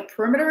to get the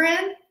perimeter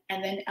in,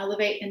 and then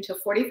elevate into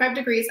 45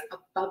 degrees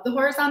above the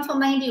horizontal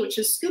 90, which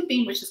is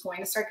scooping, which is going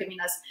to start giving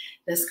us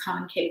this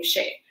concave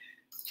shape.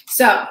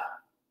 So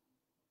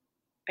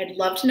I'd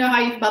love to know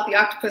how you feel about the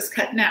octopus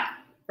cut now,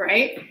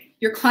 right?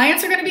 Your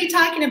clients are going to be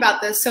talking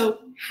about this, so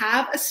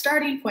have a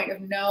starting point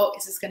of know,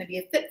 is this going to be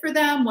a fit for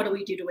them? What do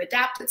we do to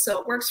adapt it so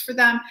it works for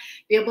them?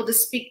 Be able to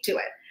speak to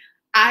it.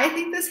 I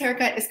think this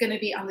haircut is going to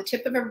be on the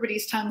tip of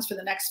everybody's tongues for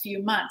the next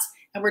few months,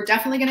 and we're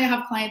definitely going to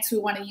have clients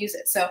who want to use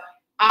it. So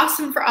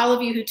awesome for all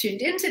of you who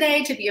tuned in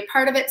today to be a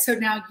part of it. So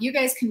now you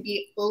guys can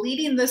be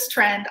leading this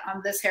trend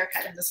on this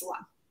haircut in the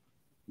salon.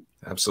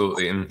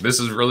 Absolutely. And this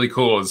is really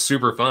cool. It's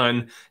super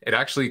fun. It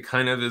actually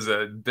kind of is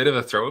a bit of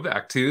a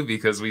throwback too,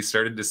 because we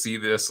started to see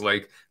this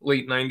like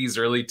late 90s,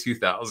 early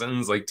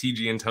 2000s, like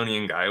TG and Tony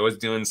and Guy was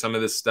doing some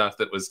of this stuff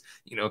that was,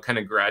 you know, kind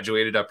of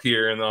graduated up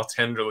here and all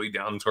tenderly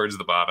down towards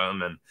the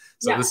bottom. And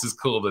so This is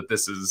cool that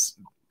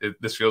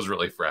this feels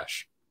really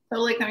fresh.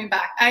 Totally coming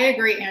back. I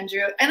agree,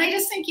 Andrew. And I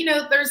just think, you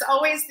know, there's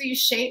always these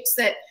shapes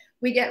that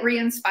we get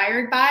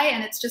re-inspired by,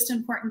 and it's just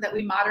important that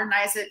we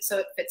modernize it so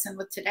it fits in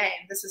with today.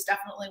 And this is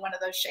definitely one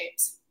of those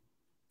shapes.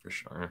 For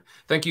sure.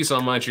 Thank you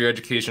so much. Your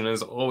education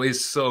is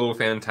always so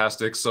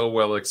fantastic, so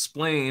well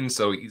explained,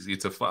 so easy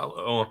to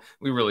follow.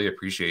 We really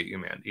appreciate you,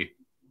 Mandy.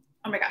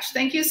 Oh my gosh.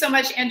 Thank you so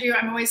much, Andrew.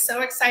 I'm always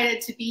so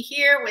excited to be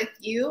here with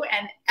you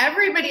and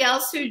everybody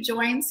else who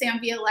joins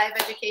Samvia Live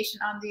Education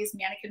on these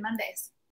Mannequin Mondays.